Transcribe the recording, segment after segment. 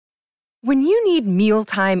When you need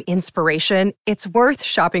mealtime inspiration, it's worth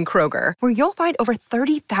shopping Kroger, where you'll find over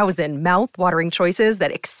 30,000 mouth-watering choices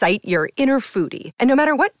that excite your inner foodie. And no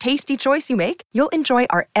matter what tasty choice you make, you'll enjoy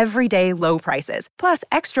our everyday low prices, plus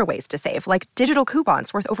extra ways to save, like digital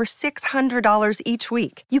coupons worth over $600 each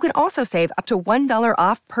week. You can also save up to $1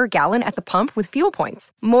 off per gallon at the pump with fuel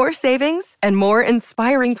points. More savings and more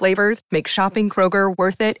inspiring flavors make shopping Kroger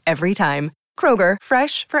worth it every time. Kroger,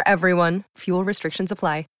 fresh for everyone. Fuel restrictions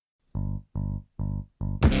apply.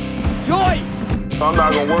 Joy! I'm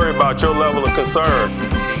not gonna worry about your level of concern.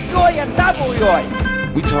 Joy and double joy!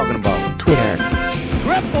 We talking about Twitter.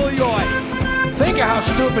 Triple joy! Think of how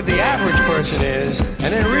stupid the average person is,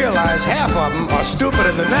 and then realize half of them are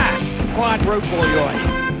stupider than that. Quadruple joy!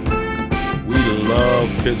 We love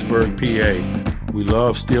Pittsburgh, PA. We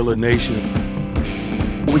love Steeler Nation.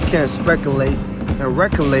 We can't speculate and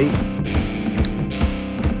recollate.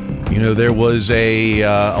 You know, there was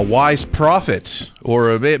a wise prophet,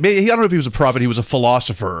 or I don't know if he was a prophet, he was a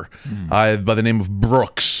philosopher by the name of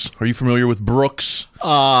Brooks. Are you familiar with Brooks?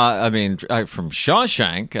 I mean, from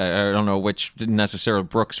Shawshank. I don't know which necessarily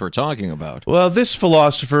Brooks we're talking about. Well, this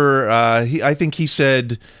philosopher, I think he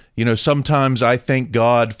said, you know, sometimes I thank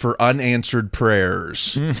God for unanswered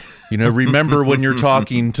prayers. You know, remember when you're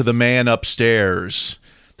talking to the man upstairs,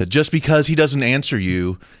 that just because he doesn't answer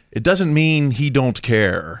you, it doesn't mean he don't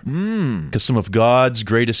care. Because some of God's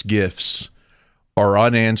greatest gifts are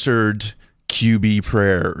unanswered QB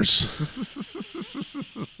prayers.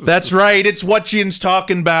 That's right. It's what Yinz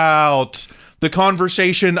talking about. The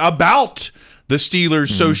conversation about the Steelers'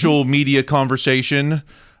 social media conversation,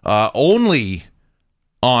 only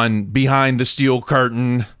on Behind the Steel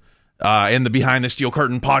Curtain and the Behind the Steel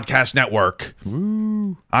Curtain podcast network.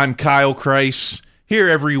 Ooh. I'm Kyle Kreis. Here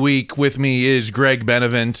every week with me is Greg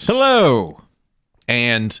Benevent. Hello.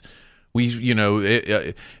 And we, you know,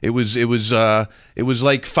 it was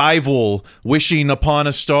like Fievel wishing upon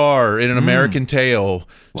a star in An American Tale.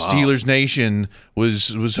 Wow. Steelers Nation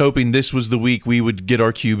was hoping this was the week we would get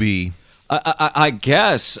our QB. I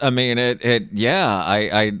guess. I mean,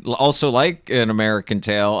 I also like An American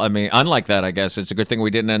Tale. I mean, unlike that, I guess it's a good thing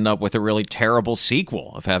we didn't end up with a really terrible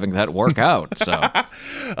sequel of having that work out. So,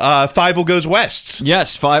 Fievel Goes West.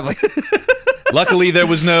 Yes, Fievel. Luckily, there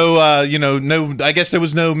was no. I guess there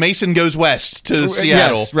was no Mason Goes West to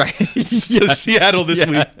Seattle. Yes, right. to Seattle this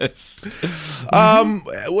week.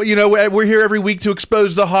 Well, you know, we're here every week to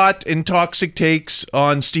expose the hot and toxic takes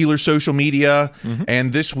on Steelers social media,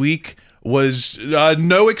 and this week was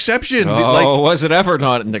no exception. Was it ever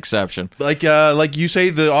not an exception? Like you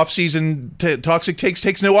say, the off-season toxic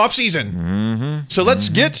takes no off-season. So let's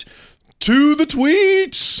get to the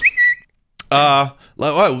tweets.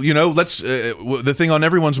 You know, let's. The thing on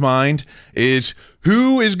everyone's mind is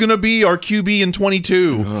who is going to be our QB in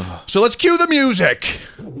 22. So let's cue the music.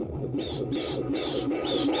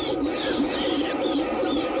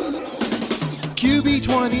 QB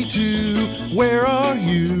 22, where are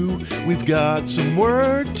you? We've got some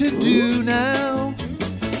work to do now.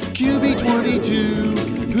 QB 22,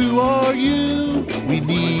 who are you? We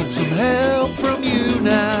need some help from you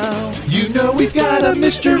now. You know we've got a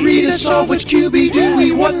mystery to solve. Which QB do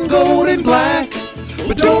we want, gold and black?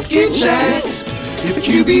 But don't get sacked. If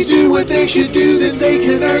QBs do what they should do, then they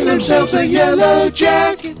can earn themselves a yellow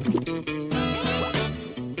jacket.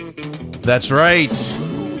 That's right.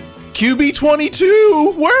 QB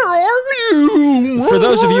 22, where are you? For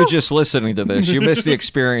those of you just listening to this, you missed the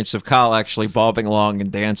experience of Kyle actually bobbing along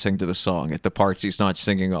and dancing to the song at the parts he's not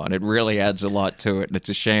singing on. It really adds a lot to it, and it's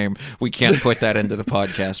a shame we can't put that into the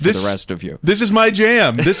podcast for the rest of you. This is my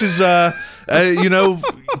jam. This is, you know,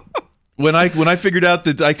 when I figured out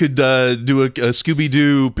that I could do a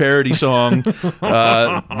Scooby-Doo parody song,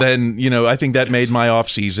 then, you know, I think that made my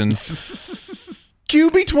off-season.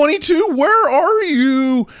 QB 22, where are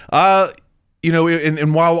you? You know,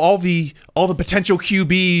 and while all the potential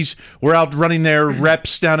QBs were out running their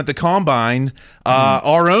reps down at the combine,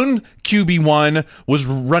 our own QB1 was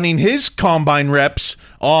running his combine reps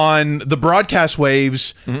on the broadcast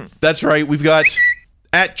waves. That's right. We've got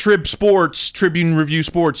at Tribune Review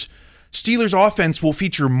Sports. Steelers offense will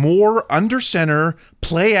feature more under center,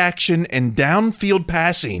 play action, and downfield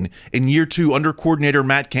passing in year 2 under coordinator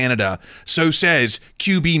Matt Canada. So says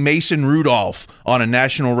QB Mason Rudolph on a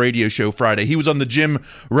national radio show Friday. He was on the Jim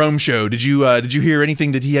Rome show. Did you hear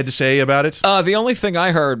anything that he had to say about it? The only thing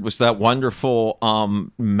I heard was that wonderful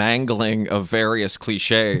mangling of various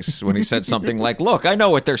cliches when he said something like, "Look, I know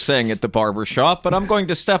what they're saying at the barber shop, but I'm going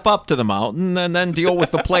to step up to the mountain and then deal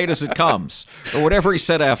with the plate as it comes," or whatever he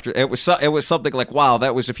said after. It was was something like, wow,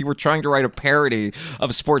 that was, if you were trying to write a parody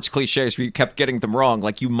of sports cliches where you kept getting them wrong,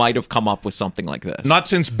 like you might have come up with something like this. Not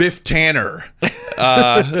since Biff Tanner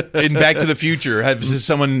in Back to the Future has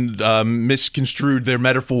someone misconstrued their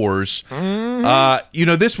metaphors.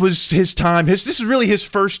 This was his time. This is really his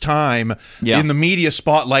first time in the media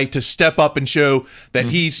spotlight to step up and show that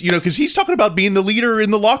he's, because he's talking about being the leader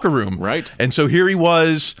in the locker room, right? And so here he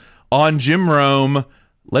was on Jim Rome.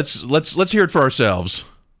 Let's hear it for ourselves.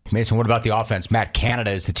 Mason, what about the offense? Matt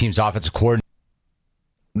Canada is the team's offensive coordinator.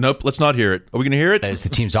 Nope, let's not hear it. Are we going to hear it? As the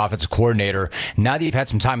team's offensive coordinator. Now that you've had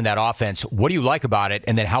some time in that offense, what do you like about it?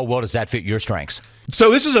 And then how well does that fit your strengths?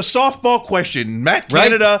 So this is a softball question. Matt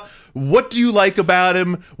Canada, what do you like about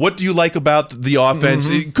him? What do you like about the offense?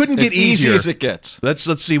 It couldn't get easier. Easy as it gets. Let's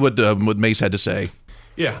see what Mace had to say.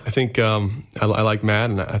 Yeah, I think I like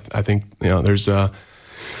Matt, and I think there's I'm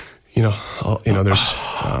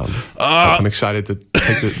excited to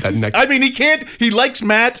take that next. I mean, he likes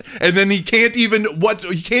Matt, and then he can't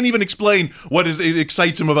even explain what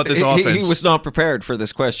excites him about this offense. He was not prepared for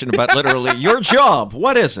this question about literally your job.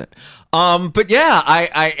 What is it? But yeah,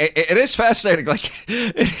 it is fascinating. Like,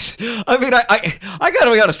 I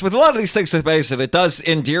gotta be honest with a lot of these things with Mason. It does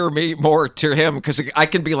endear me more to him because I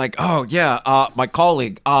can be like, oh yeah, my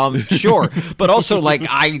colleague, sure, but also like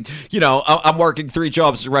I'm working 3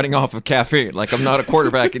 jobs and running off of caffeine. Like I'm not a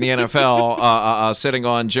quarterback in the NFL, sitting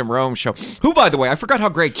on Jim Rome's show. Who, by the way, I forgot how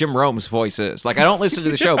great Jim Rome's voice is. Like I don't listen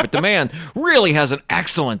to the show, but the man really has an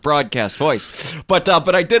excellent broadcast voice. But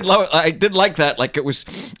I did like that. Like it was,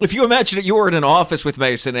 if you imagine that you were in an office with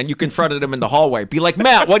Mason and you confronted him in the hallway, be like,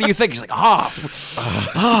 Matt, what do you think? He's like,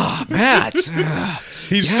 Matt.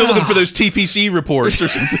 He's still looking for those TPC reports or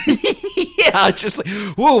something. Yeah, it's just like,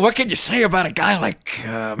 whoa, what can you say about a guy like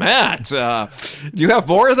Matt? Do you have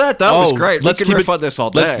more of that? That was great. Let's keep riff on this all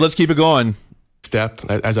day. Let's keep it going. Step,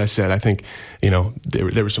 as I said, I think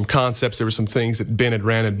there were some concepts, there were some things that Ben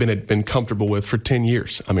had been comfortable with for 10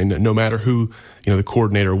 years. I mean, no matter who the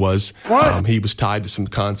coordinator was, he was tied to some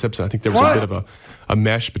concepts, and I think there was a bit of a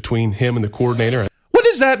mesh between him and the coordinator. What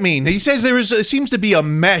does that mean? He says there seems to be a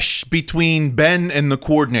mesh between Ben and the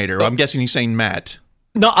coordinator. I'm guessing he's saying Matt.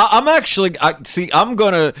 No, I'm actually, I'm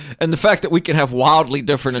going to, and the fact that we can have wildly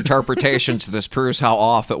different interpretations of this proves how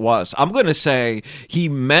off it was. I'm going to say he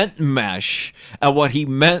meant mesh, and what he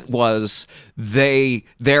meant was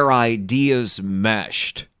their ideas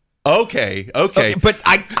meshed. Okay. But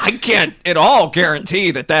I can't at all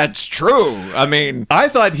guarantee that that's true. I mean, I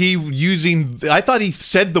thought he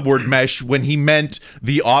said the word mesh when he meant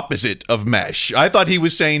the opposite of mesh. I thought he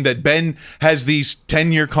was saying that Ben has these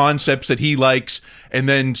 10-year concepts that he likes, and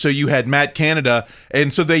then so you had Matt Canada,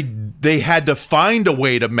 and so they had to find a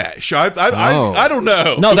way to mesh. I don't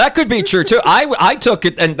know. No, that could be true too. I took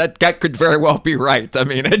it, and that could very well be right. I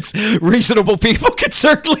mean, it's reasonable people could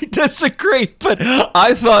certainly disagree, but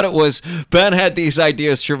I thought it was Ben had these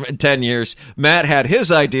ideas for 10 years, Matt had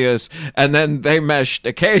his ideas, and then they meshed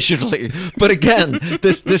occasionally. But again,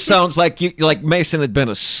 this sounds like Mason had been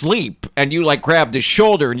asleep, and you like grabbed his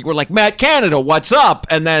shoulder, and you were like, Matt Canada, what's up?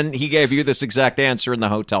 And then he gave you this exact answer in the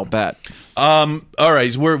hotel bed. All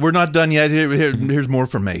right, we're not done yet. Here's more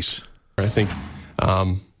from Mace. I think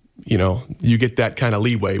you get that kind of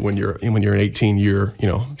leeway when you're an 18-year,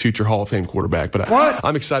 future Hall of Fame quarterback. But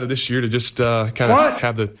I'm excited this year to just kind of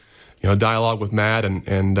have the dialogue with Matt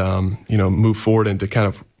and move forward into kind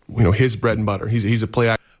of his bread and butter. He's a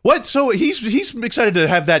play. What? So he's excited to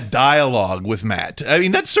have that dialogue with Matt. I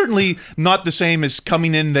mean, that's certainly not the same as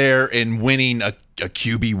coming in there and winning a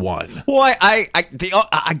QB1. Well,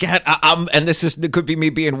 and it could be me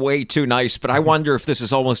being way too nice, but I wonder if this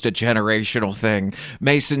is almost a generational thing.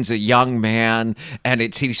 Mason's a young man, and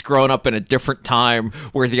he's grown up in a different time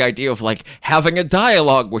where the idea of like having a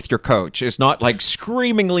dialogue with your coach is not like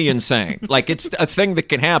screamingly insane. Like it's a thing that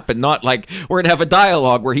can happen, not like we're gonna have a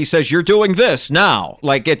dialogue where he says you're doing this now.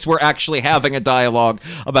 Like we're actually having a dialogue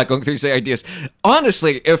about going through these ideas.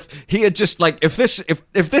 Honestly, if he had just like if this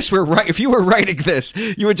were right, if you were writing this,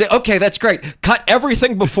 you would say, okay, that's great. Cut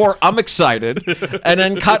everything before I'm excited, and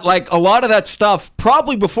then cut like a lot of that stuff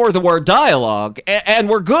probably before the word dialogue, and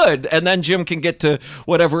we're good. And then Jim can get to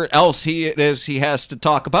whatever else he has to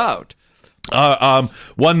talk about.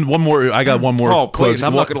 One more. I got one more. Oh, please!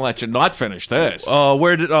 I'm not going to let you not finish this.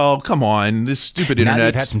 Oh, come on! This stupid internet. Now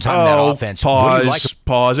you've had some time in that offense.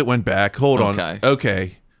 Pause. It went back. Hold on.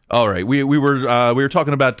 Okay. All right. We were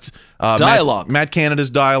talking about dialogue. Matt Canada's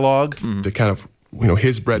dialogue. The kind of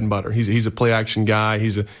his bread and butter. He's a play action guy.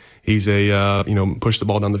 He's He's a push the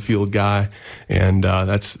ball down the field guy, and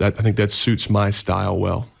I think that suits my style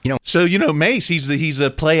well. So Mace, he's a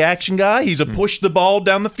play action guy. He's a push the ball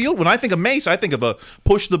down the field. When I think of Mace, I think of a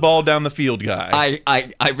push the ball down the field guy.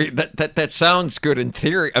 I mean that sounds good in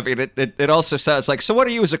theory. I mean it also sounds like, so what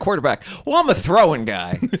are you as a quarterback? Well, I'm a throwing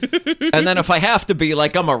guy, and then if I have to be,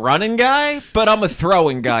 like, I'm a running guy, but I'm a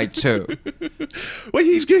throwing guy too. Well,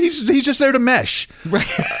 he's just there to mesh. Right.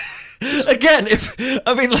 Again,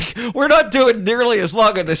 we're not doing nearly as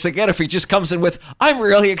long on this again if he just comes in with, I'm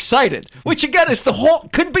really excited, which again is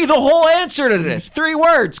could be the whole answer to this. 3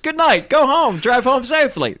 words. Good night. Go home. Drive home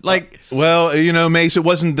safely. Well, Mace, it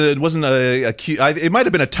wasn't it might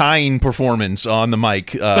have been a tying performance on the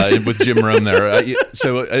mic with Jim Rome there.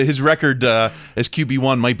 So his record as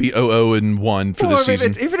QB1 might be 0-1 for this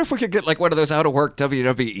season. Even if we could get, like, one of those out of work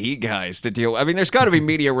WWE guys to deal. I mean, there's got to be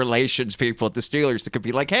media relations people at the Steelers that could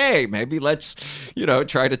be like, hey, maybe let's,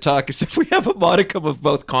 try to talk as if we have a modicum of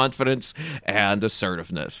both confidence and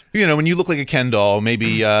assertiveness. When you look like a Ken doll, maybe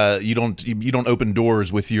you don't open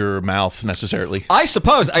doors with your mouth necessarily. I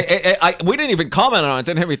suppose. We didn't even comment on it. It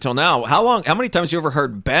didn't hit me till now. How many times have you ever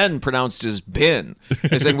heard Ben pronounced as bin?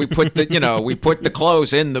 As in we put the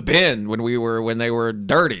clothes in the bin when they were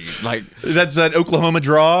dirty. Like, that's that Oklahoma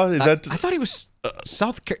draw. Is that? I thought he was. I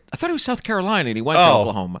thought he was South Carolina, and he went to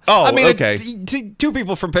Oklahoma. Oh, I mean, okay. Two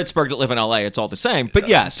people from Pittsburgh that live in LA, it's all the same. But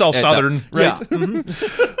yes, it's all Southern, right? Yeah.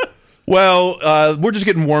 Mm-hmm. Well, we're just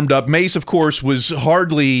getting warmed up. Mace, of course, was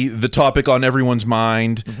hardly the topic on everyone's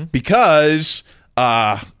mind because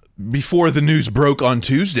before the news broke on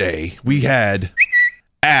Tuesday, we had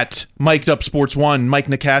at Mic'd Up Sports 1, Mike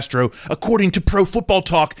Nicastro. According to Pro Football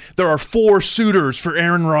Talk, there are 4 suitors for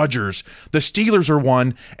Aaron Rodgers. The Steelers are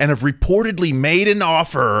one and have reportedly made an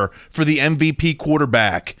offer for the MVP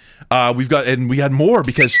quarterback. We had more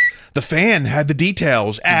because the Fan had the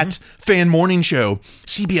details at Fan Morning Show.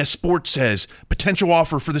 CBS Sports says potential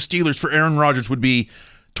offer for the Steelers for Aaron Rodgers would be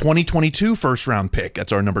 2022 first-round pick.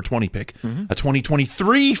 That's our number 20 pick. A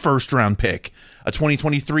 2023 first-round pick. A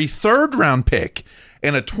 2023 third-round pick.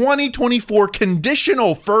 And a 2024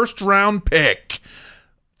 conditional first-round pick.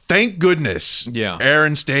 Thank goodness. Yeah.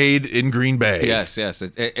 Aaron stayed in Green Bay. Yes.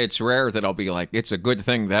 It's rare that I'll be like, it's a good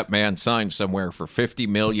thing that man signed somewhere for $50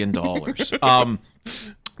 million.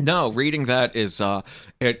 No, reading that is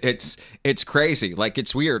it's crazy. Like,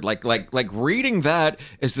 it's weird. Like reading that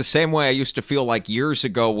is the same way I used to feel like years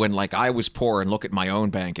ago when, like, I was poor and look at my own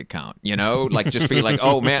bank account, like, just be like,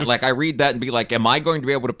 oh man, like, I read that and be like, am I going to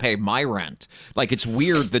be able to pay my rent? Like, it's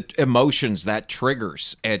weird the emotions that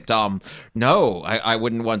triggers it. No, I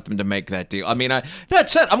wouldn't want them to make that deal. I mean, that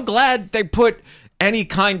said, I'm glad they put any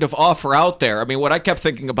kind of offer out there. I mean, what I kept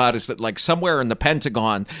thinking about is that, like, somewhere in the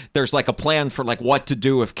Pentagon, there's, like, a plan for, like, what to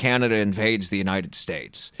do if Canada invades the United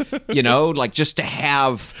States. Like, just to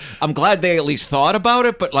have. I'm glad they at least thought about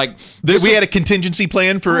it, but, like, we had a contingency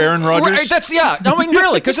plan for Aaron Rodgers. Right, I mean,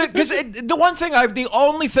 really, because the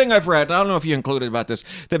only thing I've read, I don't know if you included about this,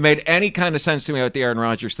 that made any kind of sense to me about the Aaron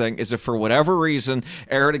Rodgers thing is if for whatever reason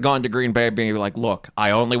Aaron had gone to Green Bay being like, look,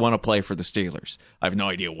 I only want to play for the Steelers. I have no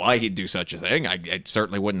idea why he'd do such a thing. It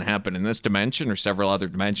certainly wouldn't happen in this dimension or several other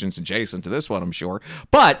dimensions adjacent to this one, I'm sure.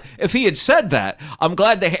 But if he had said that, I'm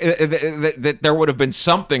glad that there would have been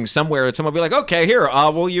something somewhere that someone would be like, okay, here,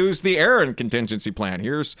 we'll use the Aaron contingency plan.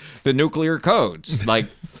 Here's the nuclear codes. Like,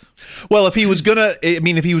 well, if he was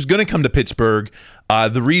gonna come to Pittsburgh,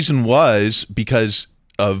 the reason was because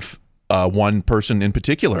of one person in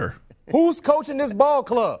particular. Who's coaching this ball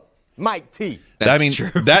club? Mike T. That's true.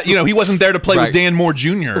 He wasn't there to play with Dan Moore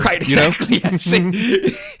Jr. Right, exactly. Yes.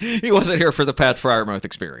 He wasn't here for the Pat Fryermuth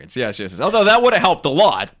experience. Yes. Although that would have helped a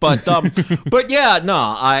lot. But yeah, no,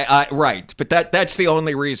 I right. But that's the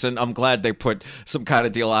only reason I'm glad they put some kind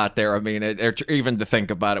of deal out there. I mean, even to think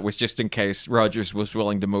about it was just in case Rodgers was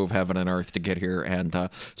willing to move heaven and earth to get here and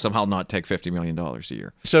somehow not take $50 million a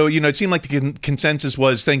year. So, it seemed like the consensus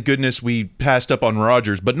was, thank goodness we passed up on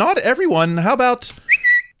Rodgers, but not everyone. How about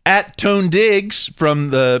at Tone Diggs from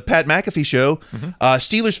the Pat McAfee show?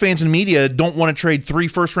 Steelers fans and media don't want to trade 3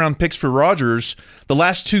 first-round picks for Rodgers. The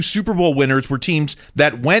last 2 Super Bowl winners were teams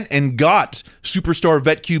that went and got superstar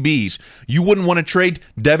vet QBs. You wouldn't want to trade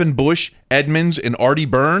Devin Bush, Edmonds, and Artie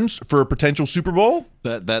Burns for a potential Super Bowl?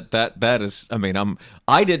 That is, I mean,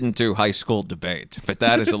 I didn't do high school debate, but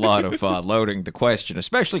that is a lot of loading the question,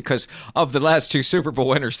 especially because of the last 2 Super Bowl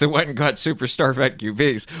winners that went and got superstar vet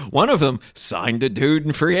QBs. One of them signed a dude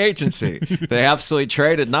in free agency. They absolutely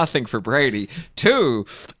traded nothing for Brady. 2,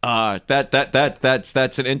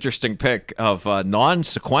 that's an interesting pick of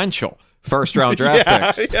non-sequential first-round draft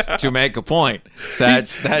picks to make a point.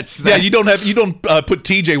 That's yeah. You don't put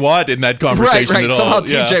T.J. Watt in that conversation right. at all. Somehow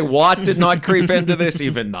T.J. Watt did not creep into this.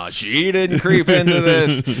 Even Najee didn't creep into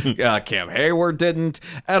this. Cam Hayward didn't.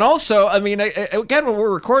 And also, I mean, again, when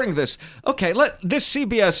we're recording this, okay, this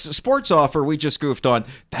CBS Sports offer we just goofed on.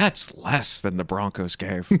 That's less than the Broncos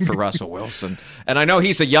gave for Russell Wilson. And I know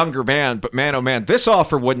he's a younger man, but man, oh man, this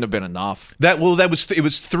offer wouldn't have been enough. It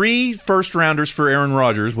was 3 first-rounders for Aaron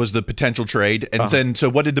Rodgers was the potential trade, and then so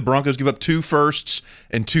what did the Broncos give up? 2 firsts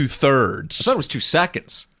and 2 thirds. I thought it was 2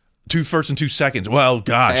 seconds. 2 firsts and 2 seconds. Well,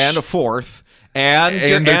 gosh, and a fourth. And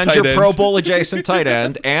your Pro Bowl adjacent tight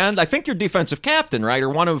end, and I think your defensive captain, right, or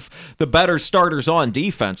one of the better starters on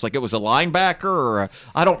defense. Like it was a linebacker, or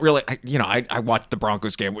I don't really, I watched the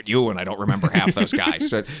Broncos game with you, and I don't remember half those guys.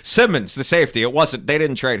 So Simmons, the safety, they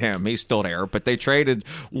didn't trade him; he's still there, but they traded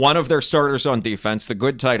one of their starters on defense, the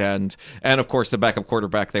good tight end, and of course the backup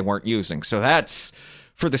quarterback they weren't using. So that's.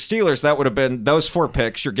 For the Steelers, that would have been those 4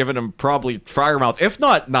 picks. You're giving them probably Freiermuth, if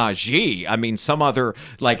not Najee. I mean, some other,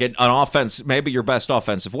 like an offense, maybe your best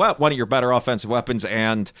offensive weapon, one of your better offensive weapons,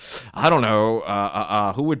 and I don't know,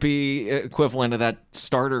 who would be equivalent of that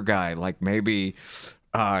starter guy? Like maybe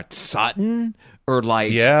Sutton or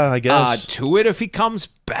like, yeah, I guess Tuitt if he comes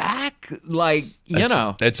back. Like,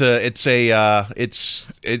 it's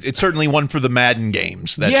certainly one for the Madden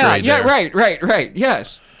games. That trade there. Right.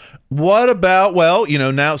 Yes. What about,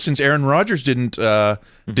 now since Aaron Rodgers didn't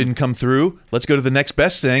come through, let's go to the next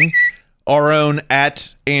best thing. Our own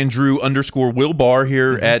at Andrew_Wilbar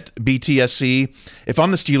here at BTSC. If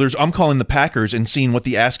I'm the Steelers, I'm calling the Packers and seeing what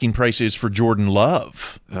the asking price is for Jordan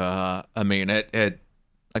Love. I mean, I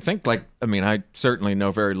think, I certainly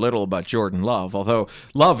know very little about Jordan Love, although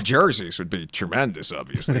Love jerseys would be tremendous,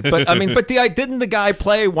 obviously. But, didn't the guy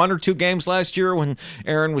play 1 or 2 games last year when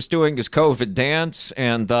Aaron was doing his COVID dance?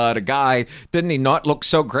 And the guy, didn't he not look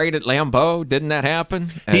so great at Lambeau? Didn't that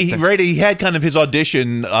happen? He had kind of his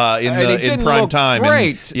audition in prime time.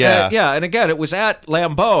 Great. And, and again, it was at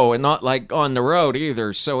Lambeau and not like on the road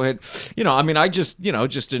either. So I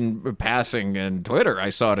just in passing and Twitter,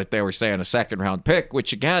 I saw that they were saying a 2nd-round pick,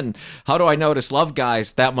 which again, how do I notice Love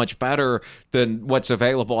guys that much better than what's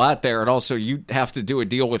available out there? And also, you have to do a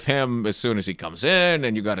deal with him as soon as he comes in,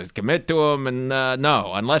 and you got to commit to him. And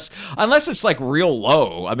no, unless it's like real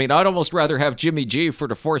low. I mean, I'd almost rather have Jimmy G for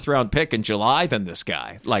the 4th-round pick in July than this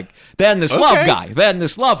guy. Than this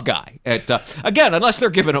Love guy. Again, unless they're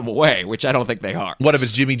giving him away, which I don't think they are. What if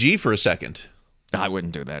it's Jimmy G for a 2nd? I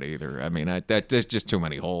wouldn't do that either. I mean, there's just too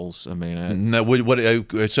many holes. I mean,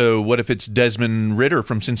 so what if it's Desmond Ridder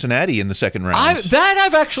from Cincinnati in the 2nd round?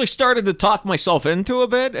 I've actually started to talk myself into a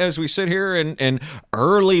bit as we sit here in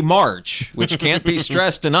early March, which can't be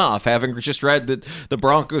stressed enough. Having just read that the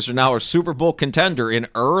Broncos are now a Super Bowl contender in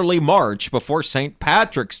early March before St.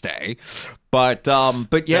 Patrick's Day. But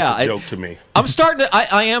yeah, that's a joke to me.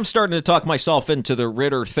 I am starting to talk myself into the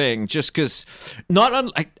Ridder thing, just because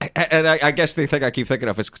I guess the thing I keep thinking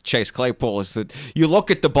of is Chase Claypool is that you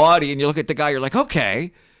look at the body and you look at the guy, you're like,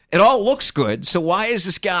 okay, it all looks good. So why is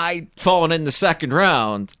this guy falling in the 2nd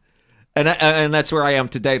round? And that's where I am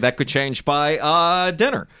today. That could change by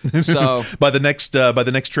dinner. So by the next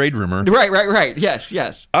trade rumor. Right.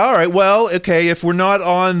 Yes. All right. Well, okay. If we're not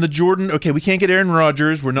on the Jordan, okay, we can't get Aaron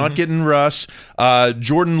Rodgers. We're not getting Russ.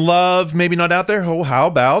 Jordan Love, maybe not out there. Oh, how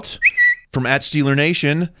about from at Steeler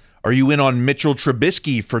Nation? Are you in on Mitchell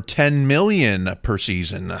Trubisky for $10 million per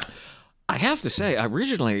season? I have to say,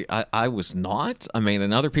 originally I was not. I mean,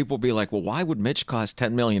 and other people will be like, well, why would Mitch cost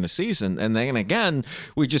 $10 million a season? And then again,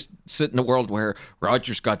 we just sit in a world where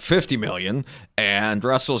Rodgers got $50 million and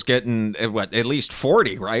Russell's getting at least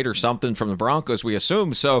 40, right, or something from the Broncos, we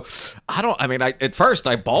assume. So at first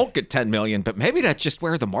I balk at $10 million, but maybe that's just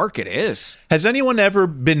where the market is. Has anyone ever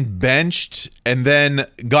been benched and then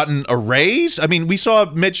gotten a raise? I mean, we saw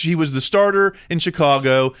Mitch. He was the starter in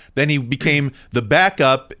Chicago. Then he became the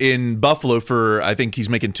backup in Buffalo for, I think he's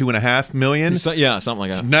making $2.5 million. Yeah, something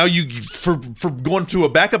like that. Now for going to a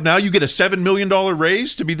backup, now you get a $7 million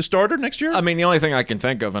raise to be the starter next year? I mean, the only thing I can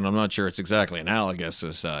think of, and I'm not sure it's exactly analogous,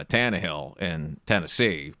 is Tannehill in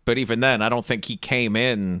Tennessee. But even then, I don't think he came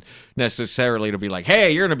in necessarily to be like,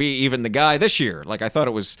 hey, you're going to be even the guy this year. Like, I thought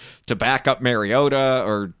it was to back up Mariota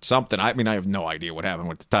or something. I mean, I have no idea what happened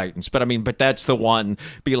with the Titans. But that's the one,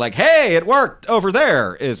 be like, hey, it worked over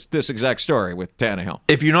there, is this exact story with Tannehill.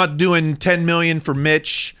 If you're not doing $10 million for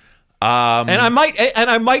Mitch, and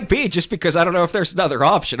I might be, just because I don't know if there's another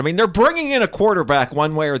option. I mean, they're bringing in a quarterback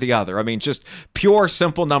one way or the other. I mean, just pure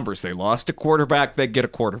simple numbers. They lost a quarterback, they get a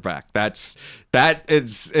quarterback. That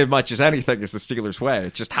is as much as anything is the Steelers' way.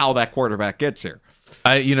 It's just how that quarterback gets here.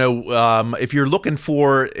 If you're looking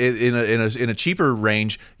for in a cheaper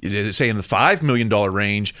range, say in the $5 million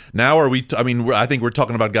range, now I think we're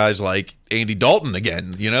talking about guys like Andy Dalton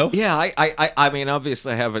again. Yeah, I mean,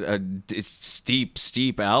 obviously I have a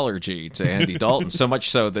steep allergy to Andy Dalton, so much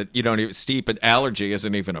so that you don't even steep allergy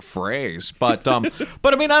isn't even a phrase. But I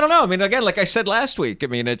mean, I don't know. I mean, again, like I said last week, I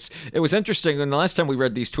mean, it was interesting. And the last time we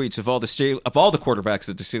read these tweets of all the quarterbacks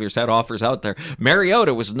that the Steelers had offers out there,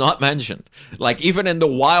 Mariota was not mentioned. Like even in the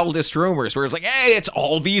wildest rumors, where it's like, hey, it's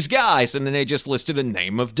all these guys, and then they just listed a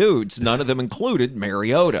name of dudes. None of them included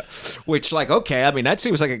Mariota, which, like, okay, I mean, that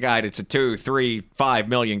seems like a guy that's a 2, 3, 5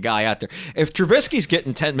 million guy out there. If Trubisky's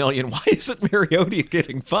getting 10 million, why isn't Mariota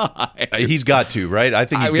getting 5? He's got to, right? I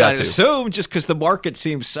think I'd assume just because the market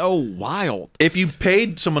seems so wild. If you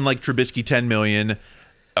paid someone like Trubisky 10 million,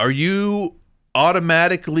 are you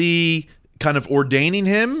automatically kind of ordaining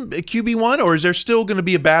him a QB1, or is there still going to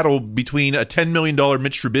be a battle between a $10 million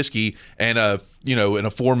Mitch Trubisky and a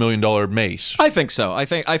 $4 million Mace? I think so. I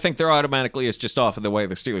think there automatically is, just off of the way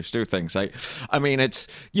the Steelers do things. I mean, it's,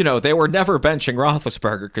 they were never benching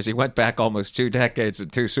Roethlisberger because he went back almost 2 decades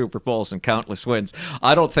and 2 Super Bowls and countless wins.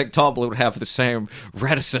 I don't think Tomlin would have the same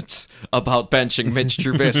reticence about benching Mitch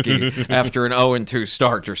Trubisky after an 0-2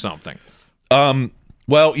 start or something.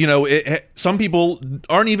 Well, some people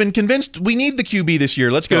aren't even convinced we need the QB this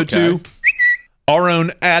year. Let's go to our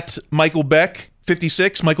own at Michael Beck,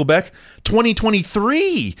 56, Michael Beck.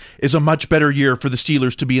 2023 is a much better year for the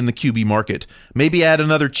Steelers to be in the QB market. Maybe add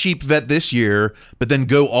another cheap vet this year, but then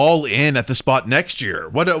go all in at the spot next year.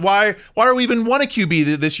 Why do we even want a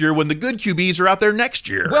QB this year when the good QBs are out there next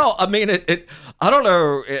year? Well, I mean, I don't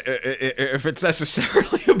know if it's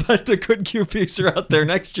necessarily about the good QBs are out there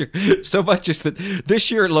next year so much as that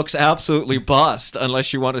this year it looks absolutely bust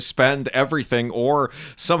unless you want to spend everything or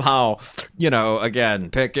somehow,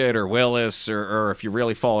 again, Pickett or Willis or if you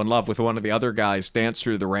really fall in love with one of the other guys, dance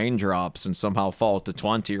through the raindrops and somehow fall to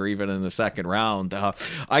 20 or even in the second round.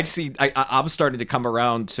 I'm starting to come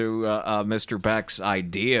around to Mr. Beck's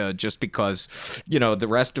idea just because, the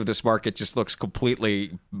rest of this market just looks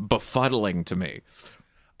completely befuddling to me.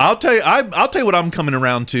 I'll tell you what I'm coming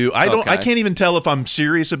around to. I can't even tell if I'm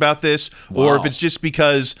serious about this or if it's just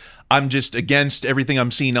because I'm just against everything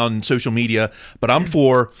I'm seeing on social media, but I'm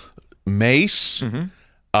for Mace. Mm-hmm.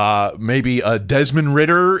 Maybe a Desmond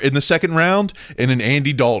Ridder in the second round and an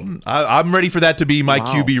Andy Dalton. I'm ready for that to be my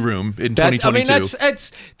QB room in 2022. I mean,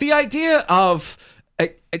 that's the idea of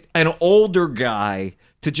an older guy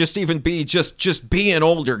to just even be just be an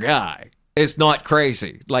older guy is not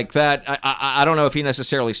crazy like that. I don't know if he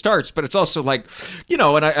necessarily starts, but it's also like,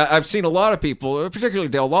 and I've seen a lot of people, particularly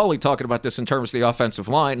Dale Lawley, talking about this in terms of the offensive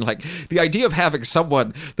line. Like the idea of having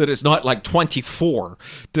someone that is not like 24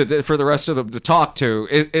 for the rest of them to talk to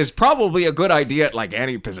is probably a good idea at like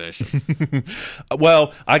any position.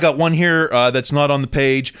 Well, I got one here that's not on the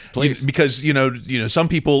page. Please. Because some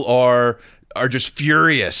people are just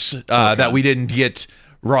furious that we didn't get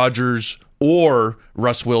Rodgers or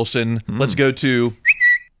Russ Wilson. Let's go to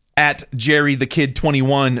at Jerry the Kid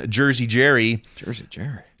 21, Jersey Jerry. Jersey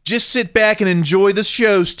Jerry. Just sit back and enjoy the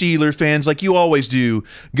show, Steeler fans, like you always do.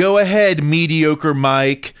 Go ahead, mediocre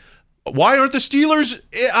Mike. Why aren't the Steelers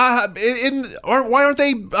why aren't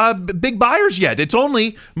they big buyers yet? It's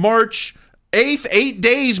only March 8th, 8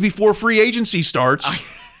 days before free agency starts.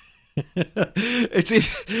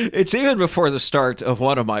 It's even before the start of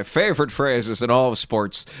one of my favorite phrases in all of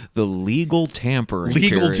sports, the legal tampering.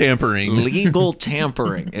 Legal tampering. Legal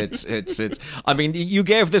tampering. It's I mean, you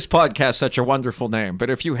gave this podcast such a wonderful name, but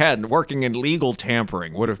if you hadn't, working in legal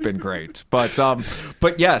tampering would have been great. But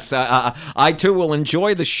yes, I too will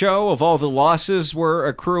enjoy the show of all the losses we're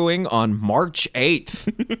accruing on March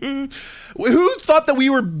 8th. Who thought that we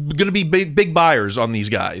were going to be big buyers on these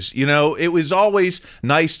guys? It was always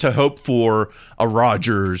nice to hope for a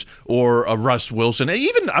Rodgers or a Russ Wilson, and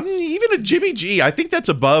even a Jimmy G. I think that's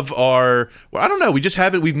above our. I don't know. We just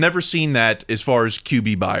haven't. We've never seen that as far as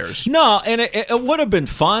QB buyers. No, and it would have been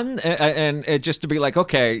fun, and just to be like,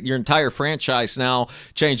 okay, your entire franchise now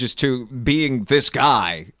changes to being this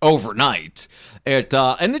guy overnight. And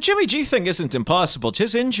the Jimmy G thing isn't impossible.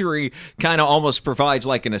 His injury kind of almost provides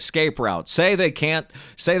like an escape route. Say they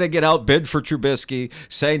get outbid for Trubisky.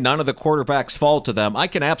 Say none of the quarterbacks fall to them. I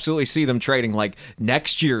can absolutely see them trading like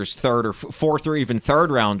next year's third or fourth or even third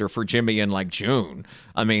rounder for Jimmy in like June.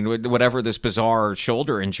 I mean, whatever this bizarre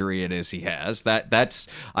shoulder injury it is he has, that's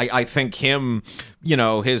I think him,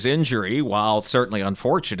 his injury, while certainly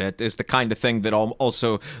unfortunate, is the kind of thing that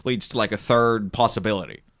also leads to like a third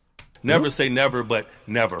possibility. Never say never, but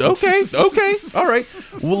never. Okay. All right.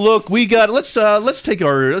 Well, look, we got let's take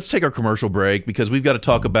our commercial break because we've got to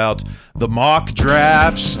talk about the mock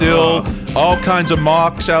draft. Still, all kinds of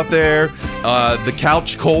mocks out there. The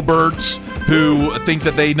couch Colberts who think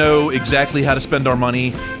that they know exactly how to spend our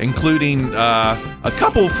money, including a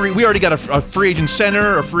couple free. We already got a free agent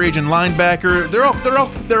center, a free agent linebacker.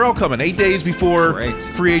 They're all coming 8 days before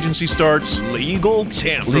free agency starts. Legal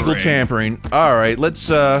tampering. All right, let's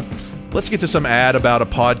get to some ad about a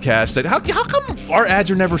podcast that how come our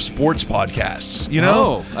ads are never sports podcasts? You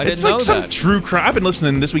know, I didn't it's like know some that. true crime. I've been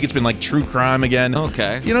listening this week. It's been like true crime again.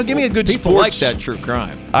 Okay, you know, give me a good people sports. like that true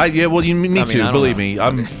crime. Me too. Believe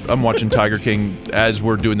know. me, I'm watching Tiger King as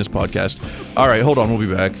we're doing this podcast. All right, hold on, we'll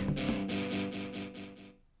be back.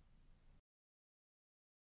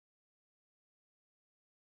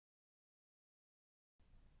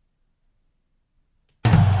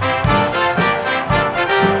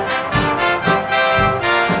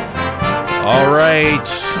 All right,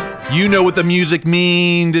 you know what the music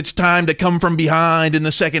means. It's time to come from behind in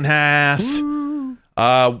the second half.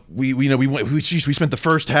 We spent the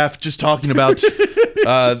first half just talking about talking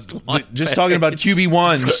about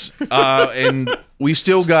QB1s, and we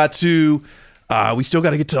still got to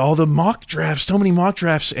get to all the mock drafts. So many mock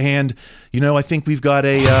drafts, and I think we've got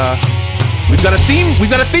a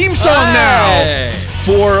theme song now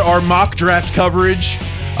for our mock draft coverage.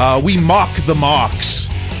 We mock the mocks.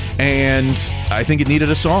 And I think it needed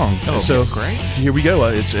a song. Oh, so great! Here we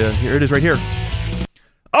go. Here it is, right here.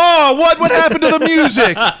 Oh, what happened to the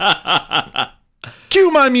music?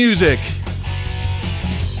 Cue my music.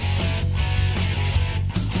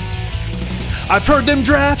 I've heard them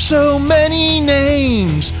draft so many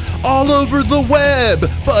names all over the web,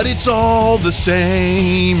 but it's all the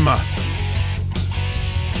same.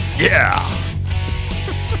 Yeah.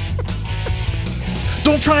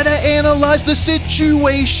 Don't try to analyze the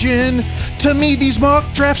situation. To me, these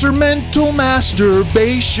mock drafts are mental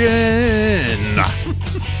masturbation.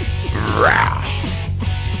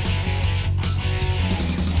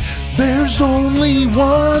 There's only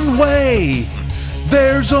one way.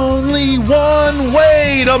 There's only one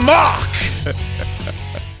way to mock.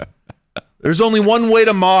 There's only one way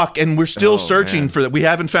to mock, and we're still searching for that. We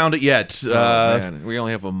haven't found it yet. Man, we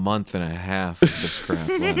only have a month and a half of this crap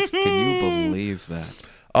left. Can you believe that?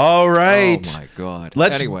 All right. Oh my God.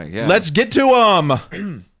 Let's get to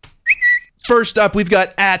them. First up, we've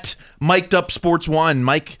got at Mic'd Up Sports One,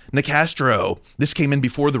 Mike Nicastro. This came in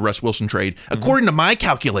before the Russ Wilson trade. According to my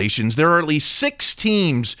calculations, there are at least 6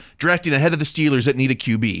 teams drafting ahead of the Steelers that need a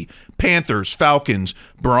QB. Panthers, Falcons,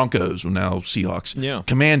 Broncos, well, now Seahawks,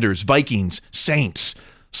 Commanders, Vikings, Saints.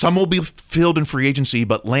 Some will be filled in free agency,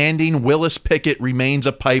 but landing Willis Pickett remains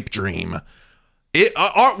a pipe dream.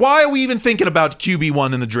 Why are we even thinking about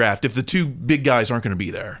QB1 in the draft if the two big guys aren't going to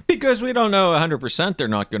be there? Because we don't know 100% they're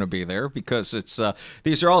not going to be there, because it's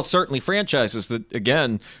these are all certainly franchises that,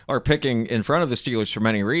 again, are picking in front of the Steelers for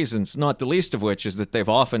many reasons, not the least of which is that they've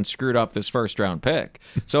often screwed up this first-round pick.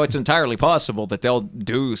 So it's entirely possible that they'll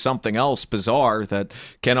do something else bizarre that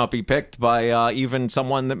cannot be picked by even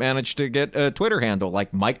someone that managed to get a Twitter handle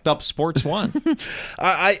like Mic'd Up Sports One.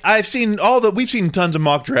 I've seen we've seen tons of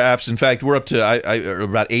mock drafts. In fact, we're up to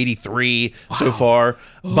about 83 so far,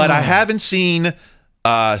 but I haven't seen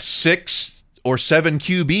 6 or 7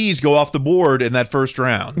 QBs go off the board in that first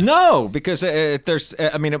round. No, because there's,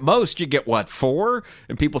 at most you get 4,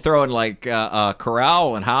 and people throw in like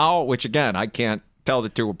Corral and Howe, which again I can't tell the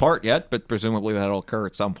two apart yet, but presumably that'll occur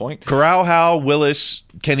at some point. Corral, Howe, Willis,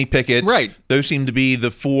 Kenny Pickett, right? Those seem to be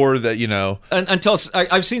the 4 that Until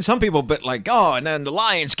I've seen some people, but like, and then the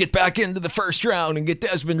Lions get back into the first round and get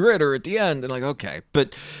Desmond Ridder at the end, and like, okay,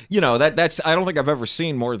 but that's I don't think I've ever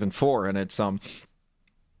seen more than 4, and it's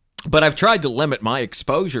But I've tried to limit my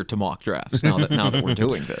exposure to mock drafts now that we're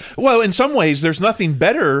doing this. Well, in some ways, there's nothing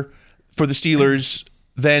better for the Steelers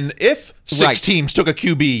than if 6 teams took a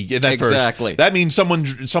QB in that first. Exactly. That means someone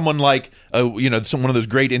like one of those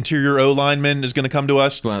great interior O linemen is going to come to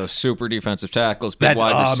us. One of those super defensive tackles, big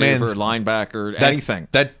wide receiver, linebacker, anything.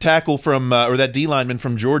 That tackle from or that D lineman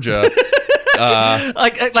from Georgia. Again,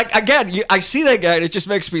 I see that guy and it just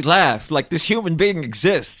makes me laugh. Like, this human being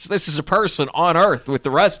exists. This is a person on Earth with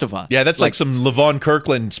the rest of us. Yeah, that's like some Levon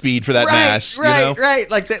Kirkland speed for that mass.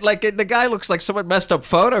 Right. Like the guy looks like someone messed up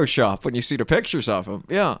Photoshop when you see the pictures of him.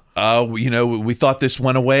 Yeah. We thought this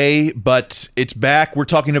went away, but it's back. We're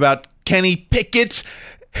talking about Kenny Pickett's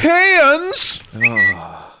hands.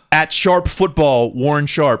 At Sharp Football, Warren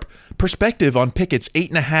Sharp perspective on Pickett's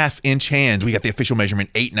 8.5-inch hands. We got the official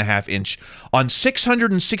measurement, 8.5-inch. On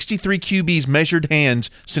 663 QBs measured hands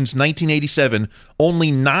since 1987,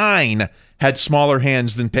 only 9 had smaller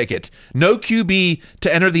hands than Pickett. No QB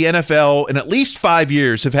to enter the NFL in at least 5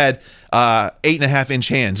 years have had 8.5-inch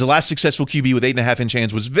hands. The last successful QB with 8.5-inch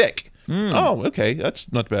hands was Vic. Oh, okay.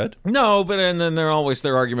 That's not bad. No, but and then their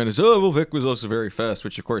argument is, oh, well, Vic was also very fast,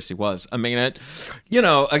 which of course he was. I mean,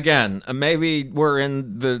 again, maybe we're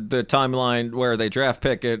in the timeline where they draft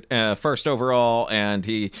Pickett first overall, and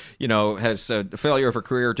he, has a failure of a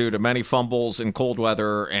career due to many fumbles in cold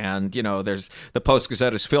weather, and, there's the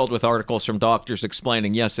Post-Gazette is filled with articles from doctors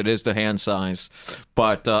explaining, yes, it is the hand size.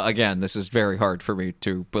 But again, this is very hard for me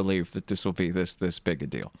to believe that this will be this big a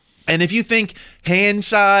deal. And if you think hand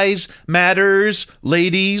size matters,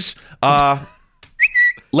 ladies,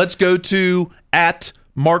 let's go to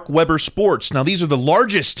 @Mark Weber Sports. Now, these are the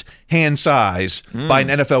largest hand size by an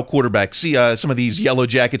NFL quarterback. See some of these yellow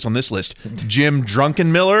jackets on this list. Jim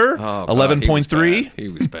Druckenmiller, 11.3. He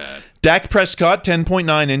was bad. Dak Prescott,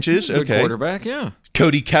 10.9 inches. Good quarterback, yeah.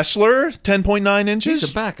 Cody Kessler, 10.9 inches.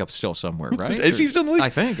 He's a backup still somewhere, right? Is he still in the league? I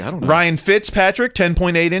think. I don't know. Ryan Fitzpatrick,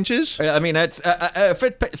 10.8 inches. I mean,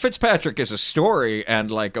 Fitzpatrick is a story and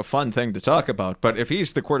like a fun thing to talk about. But if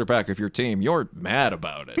he's the quarterback of your team, you're mad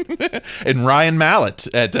about it. And Ryan Mallett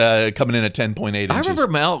coming in at 10.8 inches. I remember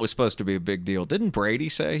Mallett was supposed to be a big deal. Didn't Brady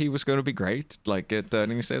say he was going to be great?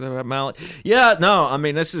 Didn't he say that about Mallett? Yeah, no. I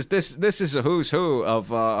mean, this is a who's who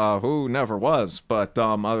of who never was, but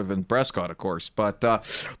other than Prescott, of course. But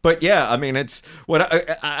yeah, I mean, it's what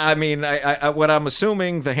what I'm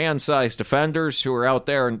assuming the hand-sized defenders who are out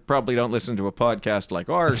there and probably don't listen to a podcast like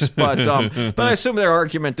ours, but I assume their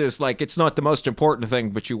argument is like it's not the most important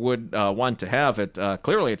thing, but you would want to have it.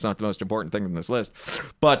 Clearly, it's not the most important thing in this list,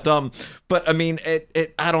 but I mean,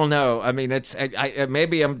 I don't know. I mean,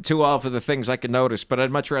 maybe I'm too off of the things I can notice, but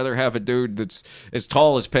I'd much rather have a dude that's as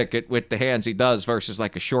tall as Pickett with the hands he does versus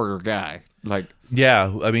like a shorter guy.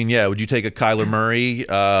 Yeah, I mean, would you take a Kyler Murray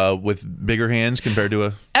with bigger hands compared to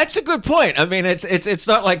a... That's a good point. I mean, it's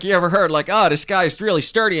not like you ever heard like, this guy's really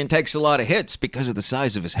sturdy and takes a lot of hits because of the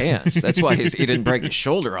size of his hands. That's why he didn't break his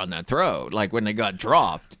shoulder on that throw, like when they got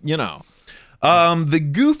dropped, Let's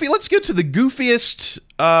get to the goofiest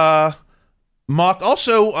mock.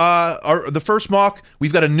 Also, the first mock,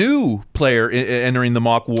 we've got a new player entering the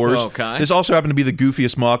mock wars. Okay. This also happened to be the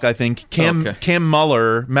goofiest mock, I think. Cam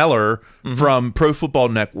Meller from Pro Football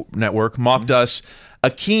Network mocked us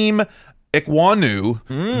Akeem Ekwonu,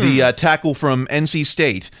 the tackle from NC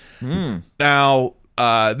State. Now,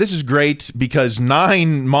 this is great because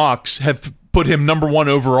 9 mocks have put him number 1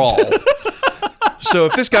 overall. So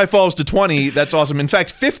if this guy falls to 20, that's awesome. In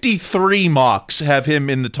fact, 53 mocks have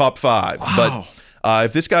him in the top 5. Wow. But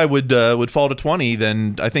if this guy would fall to 20,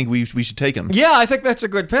 then I think we should take him. Yeah, I think that's a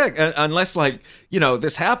good pick. Unless,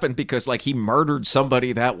 this happened because, he murdered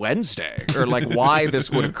somebody that Wednesday. Or, why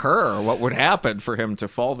this would occur. What would happen for him to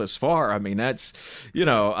fall this far. I mean, that's,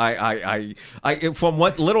 I from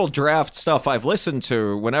what little draft stuff I've listened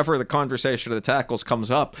to, whenever the conversation of the tackles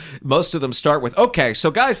comes up, most of them start with, okay,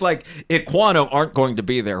 so guys like Ekwonu aren't going to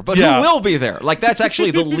be there. But who will be there? That's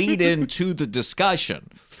actually the lead-in to the discussion.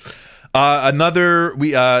 Another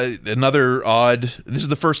odd. This is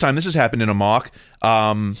the first time this has happened in a mock.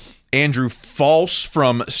 Andrew False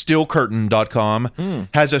from StillCurtain.com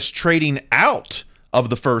has us trading out of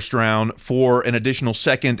the first round for an additional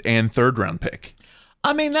second and third round pick.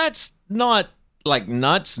 I mean, that's not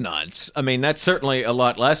nuts. I mean, that's certainly a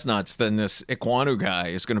lot less nuts than this Ekwonu guy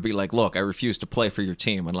is going to be like, look, I refuse to play for your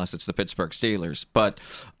team unless it's the Pittsburgh Steelers. But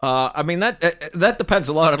I mean, that depends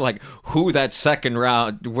a lot on who that second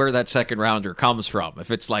round, where that second rounder comes from. If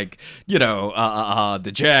it's the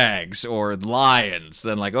Jags or the Lions,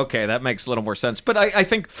 then okay, that makes a little more sense. But I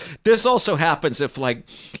think this also happens if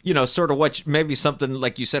sort of what maybe something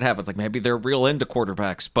like you said happens, maybe they're real into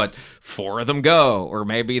quarterbacks, but 4 of them go, or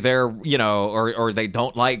maybe they're or they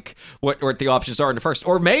don't like what the options are in the first.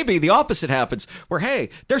 Or maybe the opposite happens where, hey,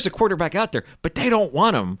 there's a quarterback out there, but they don't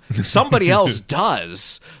want him. Somebody else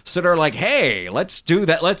does. So they're like, hey, let's do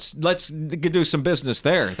that. Let's do some business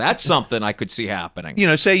there. That's something I could see happening.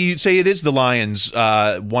 Say it is the Lions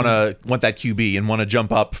want that QB and want to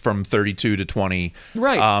jump up from 32 to 20.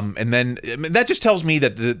 Right. And then that just tells me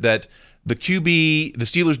that the QB, the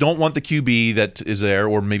Steelers don't want the QB that is there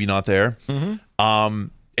or maybe not there.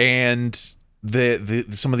 And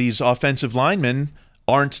some of these offensive linemen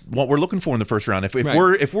aren't what we're looking for in the first round.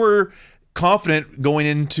 If we're confident going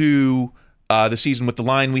into the season with the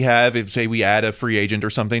line we have, if say we add a free agent or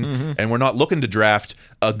something, and we're not looking to draft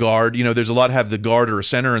a guard, there's a lot have the guard or a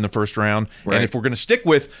center in the first round. Right. And if we're going to stick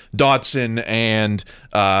with Dotson and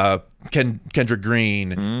Kendrick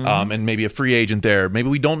Green and maybe a free agent there, maybe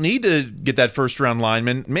we don't need to get that first round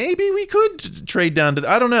lineman. Maybe we could trade down to,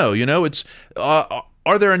 I don't know, it's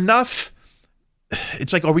are there enough?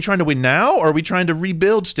 It's like, are we trying to win now, or are we trying to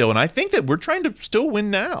rebuild still? And I think that we're trying to still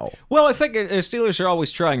win now. Well, I think Steelers are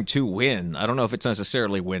always trying to win. I don't know if it's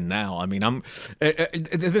necessarily win now. I mean,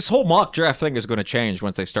 this whole mock draft thing is going to change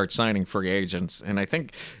once they start signing free agents, and I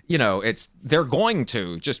think they're going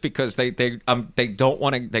to, just because they don't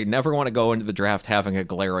want to. They never want to go into the draft having a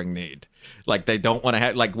glaring need. Like, they don't want to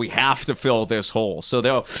have, like, we have to fill this hole. So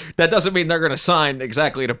that doesn't mean they're going to sign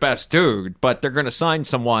exactly the best dude, but they're going to sign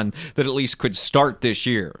someone that at least could start this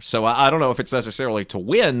year. So I don't know if it's necessarily to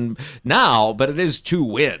win now, but it is to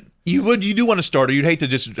win. You do want a starter. You'd hate to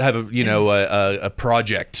just have a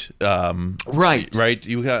project. Right.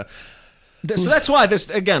 You got. So that's why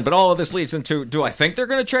but all of this leads into, do I think they're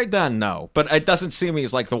going to trade down? No. But it doesn't seem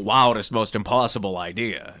as like the wildest, most impossible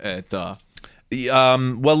idea.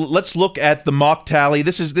 Well, let's look at the mock tally.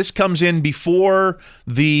 This comes in before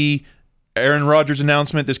the Aaron Rodgers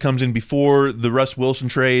announcement. This comes in before the Russ Wilson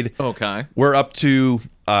trade. Okay. We're up to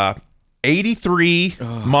 83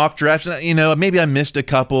 mock drafts. Maybe I missed a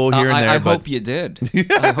couple here and there. I hope you did.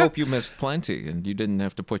 I hope you missed plenty and you didn't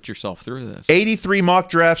have to put yourself through this. 83 mock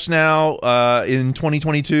drafts now in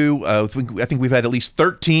 2022. I think we've had at least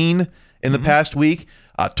 13 in the past week.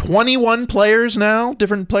 21 players now.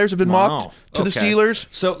 Different players have been mocked to the Steelers.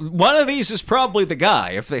 So one of these is probably the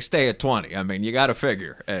guy if they stay at 20. I mean, you got to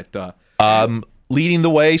figure it. Leading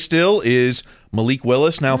the way still is Malik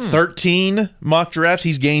Willis. Now 13 mock drafts.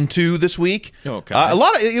 He's gained 2 this week. Okay.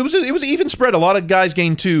 It was an even spread. A lot of guys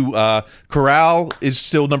gained 2. Corral is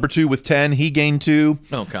still number 2 with 10. He gained 2.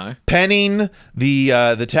 Okay. Penning,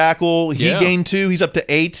 the tackle, he gained 2. He's up to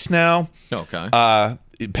 8 now. Okay.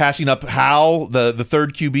 Passing up Howell, the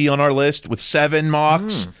third QB on our list, with 7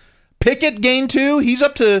 mocks. Pickett gained 2. He's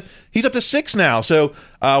up to 6 now. So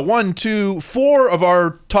 1, 2, 4 of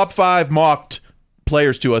our top 5 mocked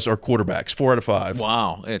players to us are quarterbacks. 4 out of 5.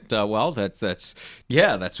 Wow. Well, that's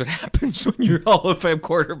what happens when your Hall of Fame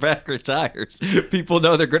quarterback retires. People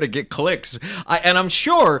know they're going to get clicks. And I'm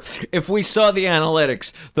sure if we saw the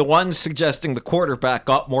analytics, the ones suggesting the quarterback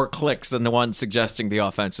got more clicks than the ones suggesting the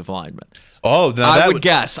offensive lineman. Oh, now I would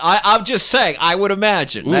guess. I'm just saying. I would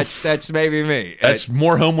imagine. Oof. That's maybe me. That's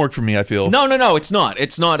more homework for me, I feel. No. It's not.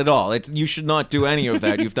 It's not at all. You should not do any of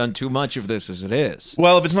that. You've done too much of this as it is.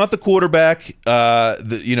 Well, if it's not the quarterback,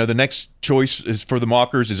 the next choice is for the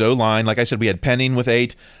mockers is O-line. Like I said, we had Penning with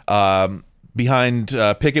 8. Behind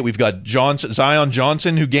Pickett, we've got Zion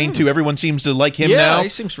Johnson, who gained 2. Everyone seems to like him now. Yeah, he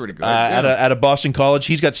seems pretty good. At a Boston college.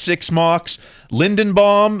 He's got 6 mocks.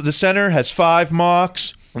 Lindenbaum, the center, has 5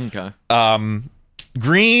 mocks. Okay.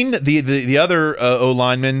 Green, the other O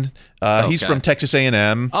lineman, he's from Texas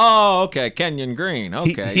A&M. Oh, okay, Kenyon Green.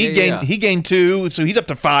 Okay, he gained 2, so he's up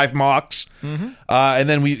to 5 mocks. And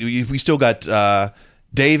then we still got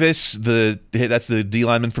Davis, that's the D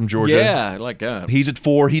lineman from Georgia. Yeah, I like that. He's at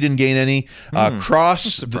 4. He didn't gain any.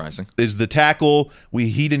 Cross is the tackle.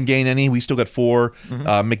 He didn't gain any. We still got 4.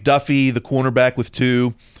 McDuffie, the cornerback, with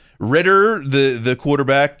 2. Ritter, the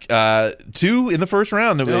quarterback, 2 in the first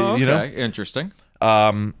round. Okay, interesting.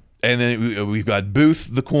 And then we've got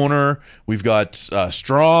Booth, the corner. We've got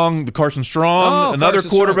Strong, Carson Strong, another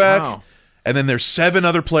Carson quarterback. Strong. Wow. And then there's 7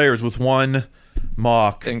 other players with 1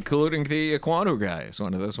 mock, including the Aquanu guy is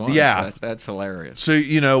one of those ones. Yeah, that's hilarious. So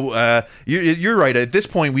you're right. At this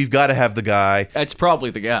point, we've got to have the guy. That's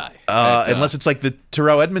probably the guy, unless it's like the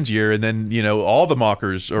Terrell Edmonds year, and then all the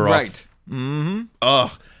mockers are right.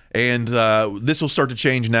 Off. And this will start to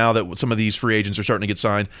change now that some of these free agents are starting to get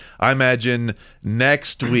signed. I imagine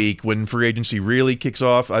next week, when free agency really kicks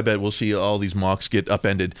off, I bet we'll see all these mocks get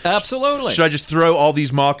upended. Absolutely. Should I just throw all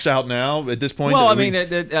these mocks out now at this point? Well,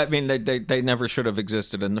 they never should have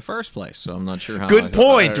existed in the first place, so I'm not sure how. Good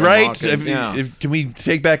point, right? Can we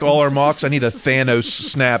take back all our mocks? I need a Thanos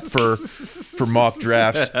snap for mock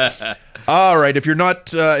drafts. All right, if you're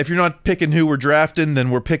not picking who we're drafting, then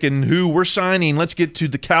we're picking who we're signing. Let's get to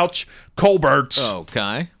the Couch Colberts.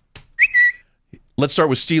 Okay. Let's start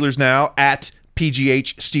with Steelers Now at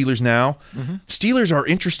PGH Steelers Now. Steelers are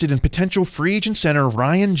interested in potential free agent center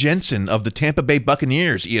Ryan Jensen of the Tampa Bay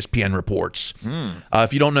Buccaneers, ESPN reports.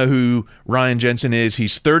 If you don't know who Ryan Jensen is,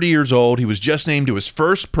 he's 30 years old. He was just named to his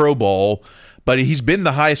first Pro Bowl, but he's been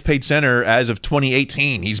the highest paid center as of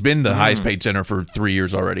 2018. He's been the highest paid center for 3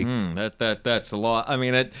 years already. That's a lot. I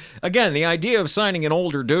mean, again, the idea of signing an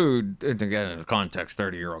older dude, again, in the context,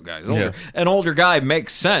 30-year-old guys, an older guy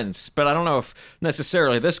makes sense, but I don't know if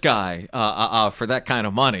necessarily this guy, for that kind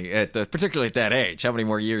of money, particularly at that age, how many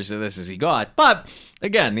more years of this has he got? But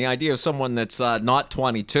again, the idea of someone that's not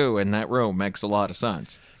 22 in that room makes a lot of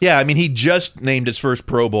sense. Yeah, I mean, he just named his first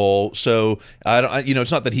Pro Bowl, so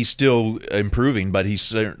it's not that he's still improving, but he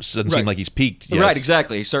doesn't seem like he's peaked yet. Right,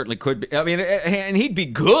 exactly. He certainly could be. I mean, and he'd be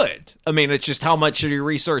good. I mean, it's just how much of your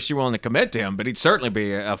resource you're willing to commit to him, but he'd certainly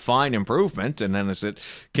be a fine improvement. And then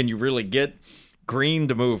can you really get Green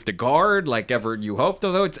to move to guard like ever you hoped?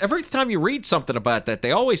 Although every time you read something about that,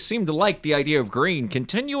 they always seem to like the idea of Green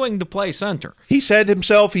continuing to play center. He said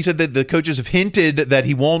that the coaches have hinted that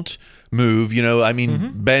he won't move.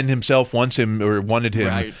 Ben himself wanted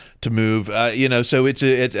him to move. So it's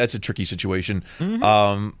a tricky situation.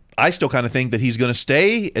 I still kind of think that he's going to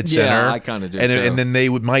stay at center. Yeah, I kind of do, and then they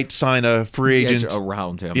might sign a free agent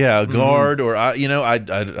around him. Yeah, a guard, or I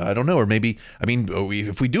don't know, or maybe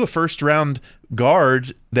if we do a first round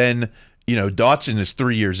guard, then Dotson is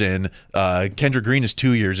 3 years in, Kendrick Green is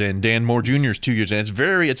 2 years in, Dan Moore Jr. is 2 years in. It's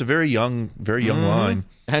a very young line.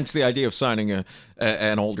 Hence the idea of signing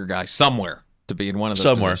an older guy somewhere to be in one of those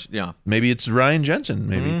somewhere. positions. Yeah, maybe it's Ryan Jensen.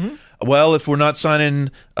 Maybe. Well, if we're not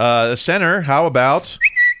signing a center, how about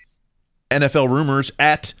NFL rumors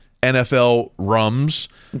at NFL Rums?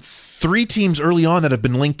 3 teams early on that have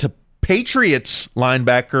been linked to Patriots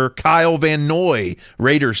linebacker Kyle Van Noy,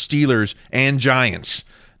 Raiders, Steelers, and Giants.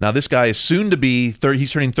 Now, this guy is soon to be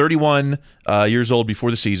he's turning 31 years old before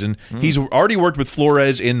the season. He's already worked with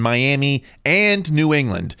Flores in Miami and New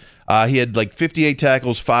England. He had 58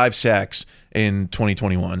 tackles, 5 sacks in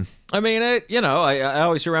 2021. I mean, I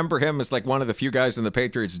always remember him as one of the few guys in the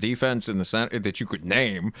Patriots defense in the center that you could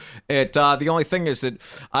name. The only thing is that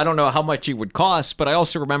I don't know how much he would cost, but I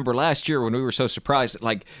also remember last year when we were so surprised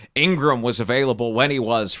that Ingram was available when he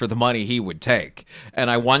was for the money he would take. And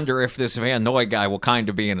I wonder if this Van Noy guy will kind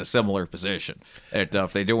of be in a similar position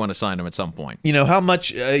if they do want to sign him at some point. How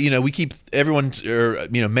much, we keep everyone, or,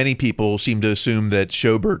 many people seem to assume that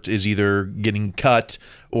Schobert is either getting cut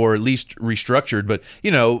or at least restructured, but,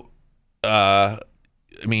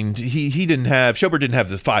 Schobert didn't have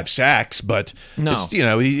the 5 sacks, but no.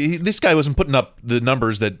 This guy wasn't putting up the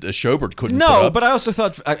numbers that Schobert couldn't put up. No, but I also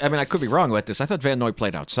thought, I could be wrong about this. I thought Van Noy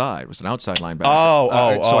played outside, was an outside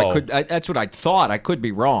linebacker. So that's what I thought. I could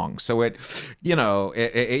be wrong. So the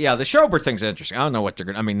Schobert thing's interesting. I don't know what they're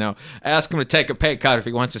going to, ask him to take a pay cut if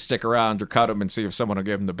he wants to stick around, or cut him and see if someone will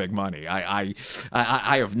give him the big money. I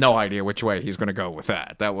have no idea which way he's going to go with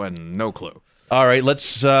that. That one, no clue. All right,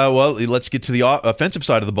 let's get to the offensive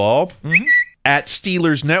side of the ball. At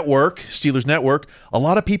Steelers Network, a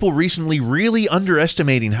lot of people recently really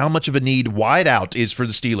underestimating how much of a need wideout is for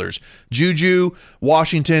the Steelers. Juju,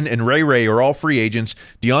 Washington, and Ray are all free agents.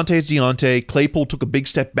 Deontay's Deontay. Claypool took a big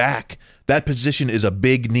step back. That position is a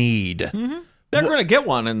big need. They're going to get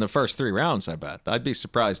one in the first 3 rounds, I bet. I'd be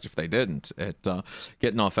surprised if they didn't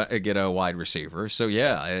get a wide receiver. So,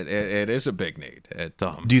 yeah, it is a big need.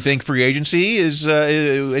 Do you think free agency is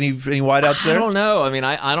any wideouts there? I don't know. I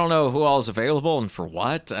don't know who all is available and for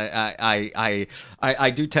what. I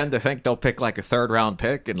do tend to think they'll pick a 3rd-round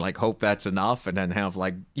pick and hope that's enough, and then have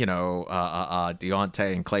Deontay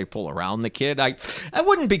and Claypool around the kid. I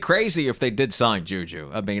wouldn't be crazy if they did sign Juju.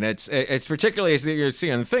 It's particularly as you're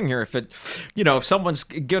seeing the thing here, if someone's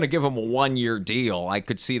going to give him a 1-year deal, I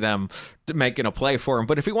could see them making a play for him.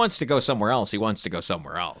 But if he wants to go somewhere else, he wants to go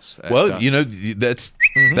somewhere else. Well, that's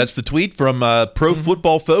the tweet from Pro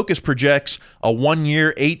Football Focus projects a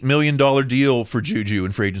 1-year, $8 million deal for Juju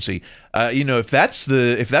in free agency. If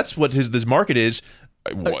that's what his market is,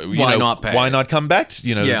 why not pay? Why not come back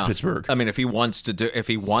to Pittsburgh? If he wants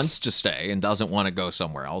to stay and doesn't want to go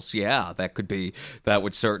somewhere else, that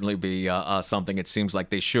would certainly be something it seems like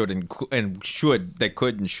they should and should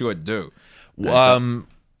do.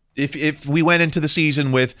 If we went into the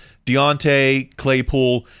season with Deontay,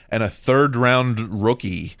 Claypool, and a 3rd-round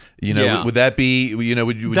rookie, would that be,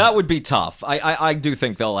 that would be tough. I do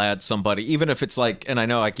think they'll add somebody, even if it's and I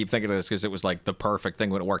know I keep thinking of this because it was the perfect thing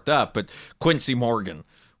when it worked out, but Quincy Morgan,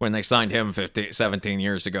 when they signed him 17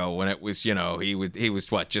 years ago, when it was, he was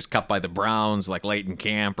just cut by the Browns, late in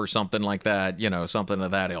camp or something like that, something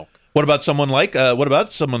of that ilk. What about someone like a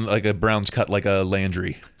Browns cut, like a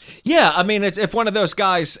Landry? Yeah, if one of those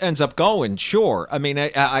guys ends up going, sure.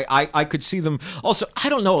 I could see them. Also, I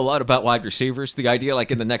don't know a lot about wide receivers. The idea,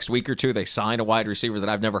 in the next week or two, they sign a wide receiver that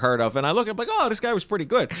I've never heard of, and I look at this guy was pretty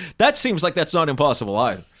good. That seems like that's not impossible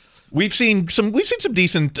either. We've seen some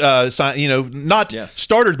decent, not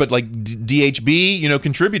starters, but like DHB,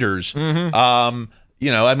 contributors. Mm-hmm.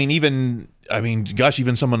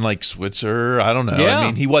 Even someone like Switzer. I don't know. Yeah. I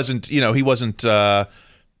mean, he wasn't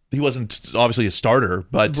obviously a starter,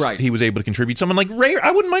 but he was able to contribute. Someone like Ray,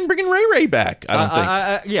 I wouldn't mind bringing Ray back. I don't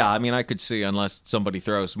think. I could see, unless somebody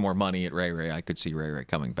throws more money at Ray, I could see Ray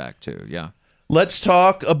coming back too. Yeah. Let's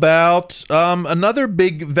talk about another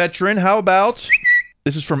big veteran. How about,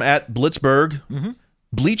 this is from @Blitzberg. Mm-hmm.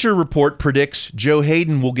 Bleacher Report predicts Joe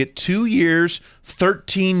Hayden will get 2 years,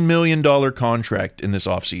 $13 million contract in this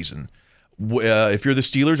offseason. If you're the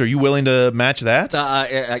Steelers, are you willing to match that?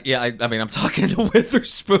 I'm talking to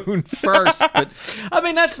Witherspoon first, but I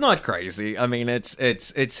mean, that's not crazy. I mean,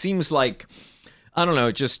 it seems like, I don't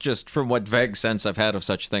know, just from what vague sense I've had of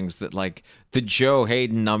such things, that like the Joe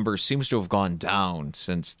Hayden number seems to have gone down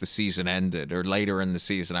since the season ended or later in the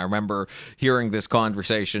season. I remember hearing this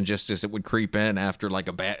conversation just as it would creep in after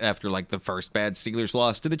the first bad Steelers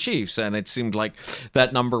loss to the Chiefs, and it seemed like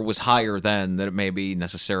that number was higher then than it maybe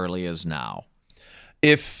necessarily is now.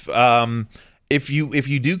 If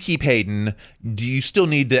you do keep Hayden, do you still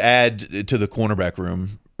need to add to the cornerback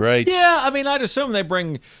room, right? Yeah, I mean, I'd assume they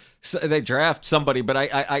draft somebody, but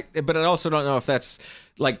I also don't know if that's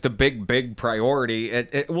like the big priority.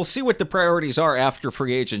 We'll see what the priorities are after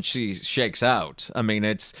free agency shakes out. I mean,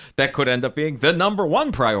 that could end up being the number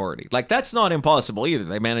one priority. Like, that's not impossible either.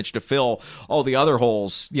 They managed to fill all the other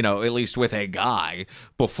holes, at least with a guy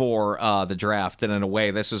before the draft, and in a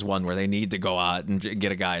way, this is one where they need to go out and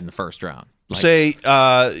get a guy in the first round. Say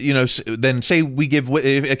we give,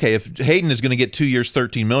 if Hayden is going to get 2 years,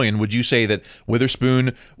 $13 million, would you say that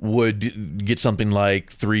Witherspoon would get something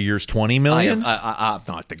like 3 years, $20 million? I'm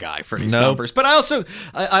not the guy for these numbers, but I also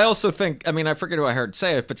think, I mean, I forget who I heard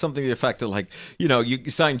say it, but something to the effect of you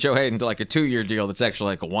sign Joe Hayden to like a 2-year deal that's actually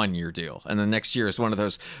like a 1-year deal, and the next year is one of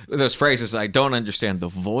those phrases that I don't understand, the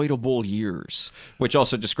voidable years, which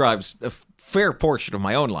also describes a fair portion of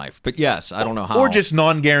my own life. But yes, I don't know how. Or just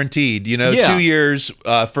non-guaranteed, 2 years,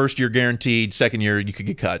 first year guaranteed, second year you could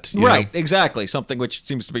get cut. Right, exactly. Something which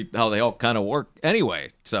seems to be how they all kind of work anyway.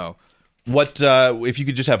 So, what if you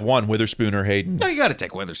could just have one, Witherspoon or Hayden? No, you got to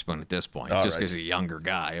take Witherspoon at this point, just because he's a younger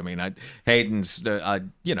guy. I mean, Hayden's a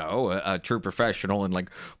true professional and like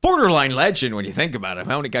borderline legend when you think about it.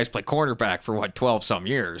 How many guys play cornerback for 12 some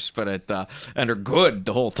years, but and are good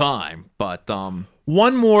the whole time. But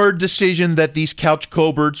one more decision that these couch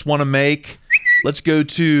coberts want to make. Let's go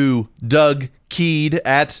to Doug Keed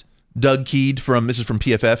Doug Keed from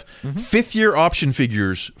PFF. Mm-hmm. 5th-year option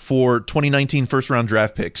figures for 2019 first-round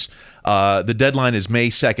draft picks. The deadline is May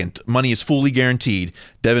 2nd. Money is fully guaranteed.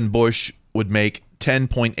 Devin Bush would make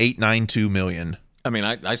 $10.892 million. I mean,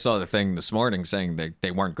 I saw the thing this morning saying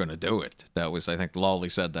they weren't going to do it. That was, I think, Lawley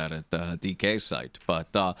said that at the DK site.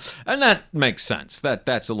 But and that makes sense.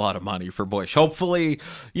 That's a lot of money for Bush. Hopefully,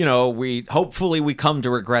 we come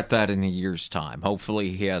to regret that in a year's time. Hopefully,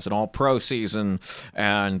 he has an All-Pro season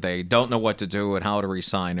and they don't know what to do and how to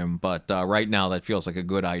re-sign him. But right now, that feels like a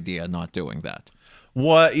good idea. Not doing that.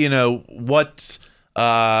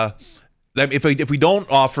 If we don't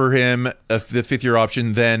offer him the 5th-year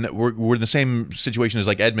option, then we're in the same situation as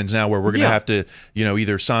like Edmonds now, where we're going to have to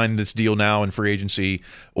either sign this deal now in free agency,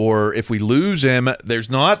 or if we lose him, there's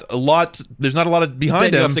not a lot behind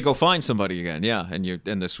him. You have to go find somebody again,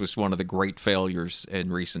 and this was one of the great failures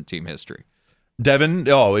in recent team history. Devin,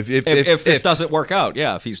 if this doesn't work out,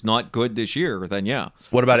 if he's not good this year, then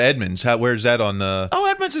What about Edmonds? Where's that on the?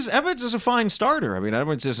 Edmonds is a fine starter. I mean,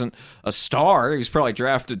 Edmonds isn't a star. He's probably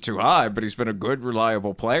drafted too high, but he's been a good,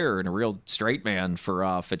 reliable player and a real straight man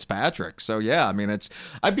for Fitzpatrick. So I mean,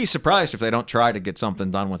 I'd be surprised if they don't try to get something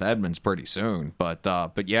done with Edmonds pretty soon. But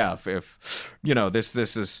if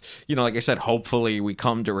this is like I said, hopefully we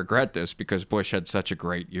come to regret this because Bush had such a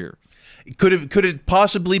great year. Could it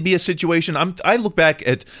possibly be a situation? I look back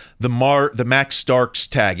at the Max Starks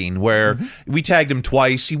tagging where we tagged him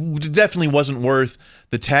twice. He definitely wasn't worth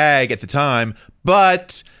the tag at the time,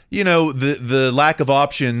 but the lack of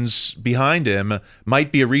options behind him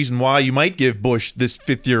might be a reason why you might give Bush this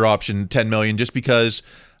 5th-year option, $10 million, just because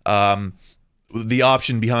the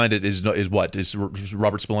option behind it is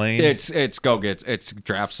Robert Spillane. It's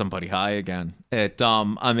draft somebody high again.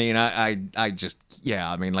 I mean, I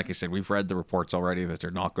mean, like I said, we've read the reports already that they're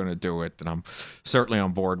not going to do it, and I'm certainly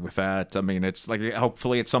on board with that. I mean, it's like,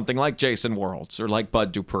 hopefully it's something like Jason Worlds or like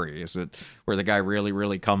Bud Dupree. Is it where the guy really,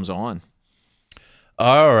 really comes on?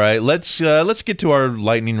 All right, let's get to our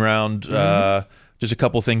lightning round. Just a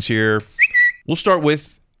couple things here. We'll start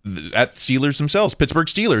with at Steelers themselves, Pittsburgh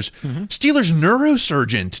Steelers. Steelers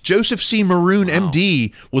neurosurgeon Joseph C. Maroon,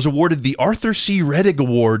 MD, was awarded the Arthur C. Reddick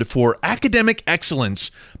Award for Academic Excellence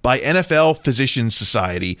by NFL Physicians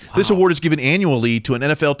Society. This award is given annually to an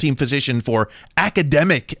NFL team physician for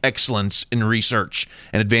academic excellence in research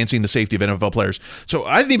and advancing the safety of NFL players. So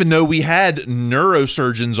I didn't even know we had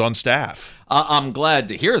neurosurgeons on staff. I'm glad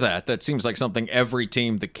to hear that. That seems like something every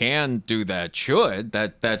team that can do that should.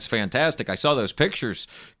 That's fantastic. I saw those pictures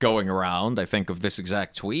going around. I think of this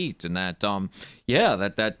exact tweet, and that's a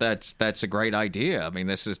great idea. I mean,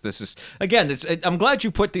 this is again. I'm glad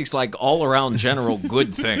you put these like all around general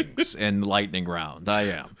good things in lightning round. I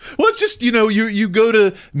am. Well, it's just you go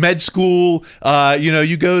to med school.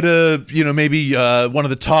 You go to maybe one of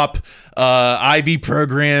the top Ivy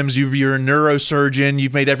programs. You're a neurosurgeon.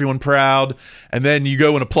 You've made everyone proud, and then you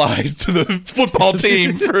go and apply to the football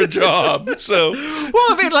team for a job. So, well,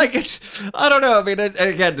 I mean, like I don't know. I mean,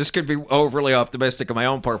 again, this could be overly optimistic on my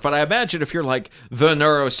own part, but I imagine if you're like the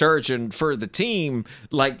neurosurgeon for the team,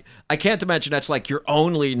 like I can't imagine that's like your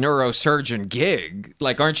only neurosurgeon gig.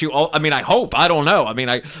 Like, aren't you all? I mean, I hope. I don't know. I mean,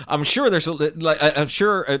 I'm sure there's I'm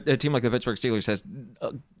sure a team like the Pittsburgh Steelers has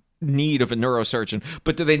need of a neurosurgeon,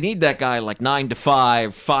 but do they need that guy like 9 to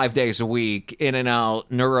 5, 5 days a week, in and out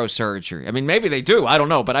neurosurgery? I mean, maybe they do. I don't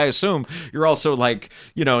know, but I assume you're also like,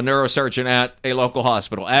 neurosurgeon at a local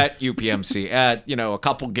hospital, at UPMC, at, a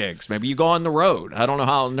couple gigs. Maybe you go on the road. I don't know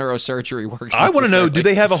how neurosurgery works. I want to know, do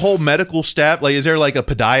they have a whole medical staff? Like, is there like a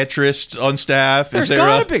podiatrist on staff? There's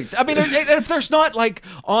gotta be. I mean, if there's not like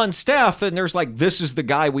on staff, then there's like, this is the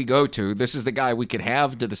guy we go to. This is the guy we could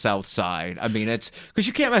have to the South Side. I mean, it's because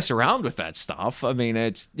you can't mess around with that stuff. I mean,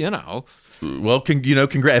 it's Well,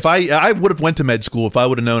 congrats. If I would have went to med school, if I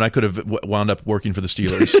would have known, I could have wound up working for the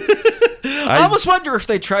Steelers. I almost wonder if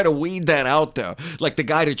they try to weed that out, though. Like the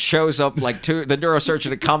guy that shows up, like the neurosurgeon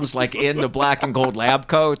that comes like in the black and gold lab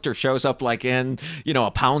coat, or shows up like in,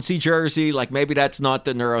 a Pouncey jersey. Like maybe that's not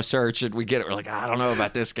the neurosurgeon. We get it. We're like, I don't know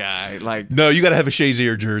about this guy. Like, no, you got to have a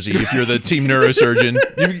Shazier jersey if you're the team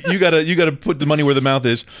neurosurgeon. you got to put the money where the mouth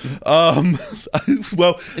is.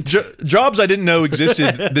 Well, jobs I didn't know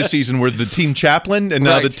existed this season were the team chaplain and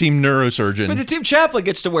now the team neurosurgeon. But the team chaplain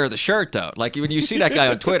gets to wear the shirt, though. Like when you see that guy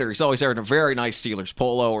on Twitter, he's always wearing a very nice Steelers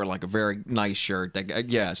polo or like a very nice shirt.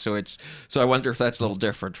 So I wonder if that's a little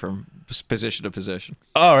different from position to position.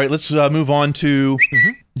 All right, let's move on to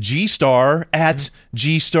G-Star at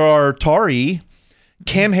G-Star Tari.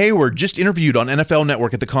 Cam Hayward just interviewed on NFL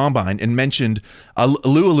Network at the Combine and mentioned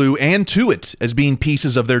Alualu and Tuitt as being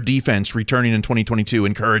pieces of their defense returning in 2022,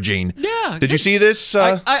 encouraging. Yeah. Did you see this?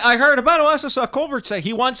 I heard about it. I also saw Colbert say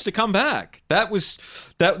he wants to come back. There was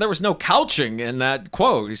no couching in that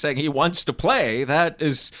quote. He's saying he wants to play. That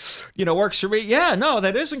is, works for me. Yeah, no,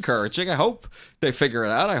 that is encouraging. I hope they figure it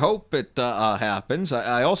out. I hope it happens.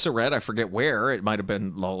 I also read, I forget where, it might have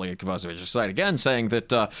been Lolly Kovacevic's site again, saying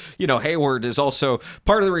that, Hayward is also,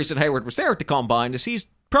 part of the reason Hayward was there at the Combine is he's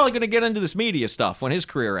probably going to get into this media stuff when his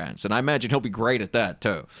career ends. And I imagine he'll be great at that,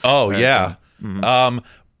 too. Oh, yeah. Well,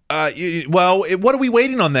 what are we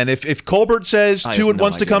waiting on then? If Colbert says Tuitt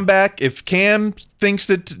wants to come back, if Cam thinks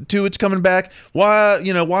that Tuitt's coming back, why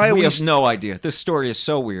are we have no idea. This story is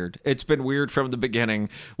so weird. It's been weird from the beginning.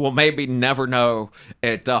 We'll maybe never know.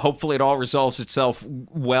 It hopefully it all resolves itself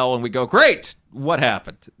well and we go, great, what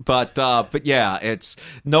happened? But yeah, it's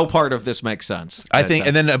no part of this makes sense. I think,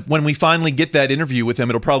 and then when we finally get that interview with him,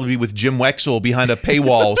 it'll probably be with Jim Wexell behind a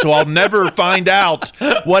paywall, so I'll never find out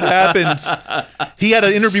what happened. He had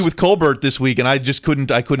an interview with Colbert this week, and I just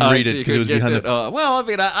couldn't read it because it was behind the. Well, I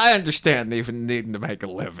mean, I understand even needing to make a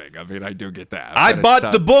living. I mean, I do get that. I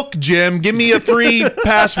bought the book, Jim. Give me a free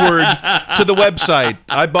password to the website.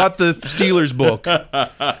 I bought the Steelers book.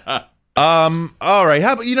 All right.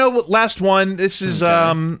 How about last one? This is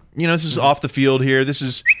this is off the field here. This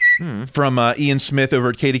is from Ian Smith over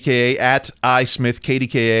at KDKA at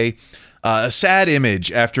iSmithKDKA. A sad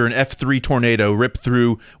image after an F3 tornado ripped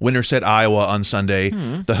through Winterset, Iowa on Sunday.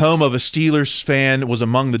 The home of a Steelers fan was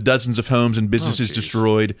among the dozens of homes and businesses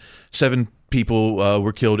destroyed. 7 people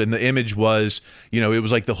were killed, and the image was, it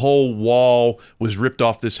was like the whole wall was ripped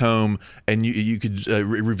off this home, and you could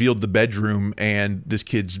revealed the bedroom and this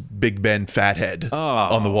kid's Big Ben fathead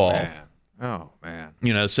on the wall. Man. Oh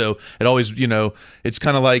man! So it always, it's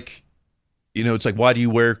kind of like, it's like why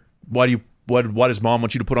does mom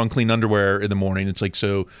want you to put on clean underwear in the morning? It's like,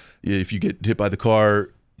 so if you get hit by the car,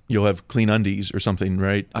 you'll have clean undies or something,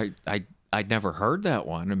 right? I'd never heard that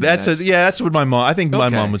one. I mean, that's what my mom. I think my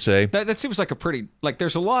mom would say. That seems like a pretty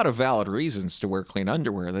there's a lot of valid reasons to wear clean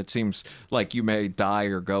underwear. That seems like you may die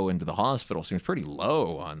or go into the hospital. Seems pretty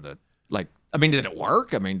low on the I mean, did it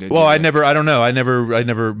work? I mean, well, I don't know. I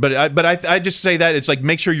never. But I just say that it's like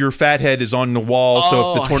make sure your fat head is on the wall.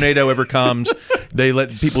 So if the tornado ever comes, they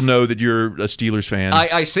let people know that you're a Steelers fan.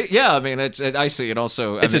 I see. Yeah, I mean, I see it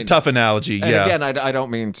also. It's a tough analogy. And yeah. Again, I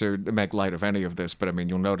don't mean to make light of any of this, but I mean,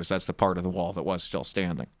 you'll notice that's the part of the wall that was still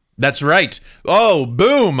standing. That's right. Oh,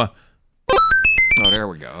 boom. Oh, there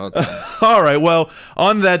we go. Okay. All right. Well,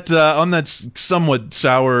 on that somewhat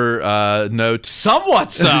sour note.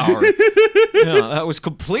 Somewhat sour. Yeah, that was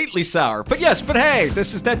completely sour. But yes, but hey,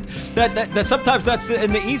 this is that sometimes that's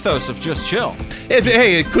in the ethos of just chill.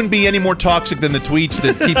 Hey, it couldn't be any more toxic than the tweets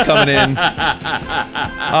that keep coming in.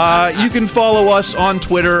 You can follow us on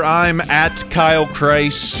Twitter. I'm at Kyle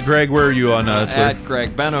Kreis. Greg, where are you on Twitter? At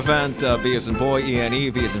Greg Benevent, B as in boy, E-N-E,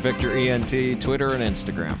 V as in Victor, E-N-T, Twitter and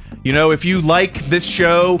Instagram. You know, if you like this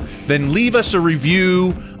show, then leave us a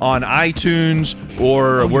review on iTunes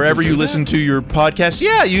or wherever you listen to your podcast.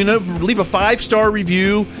 Yeah, leave a 5-star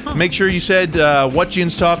review. Make sure you said What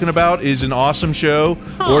Yinz Talking About is an awesome show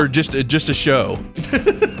or just a show.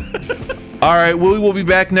 All right, we will be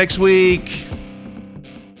back next week.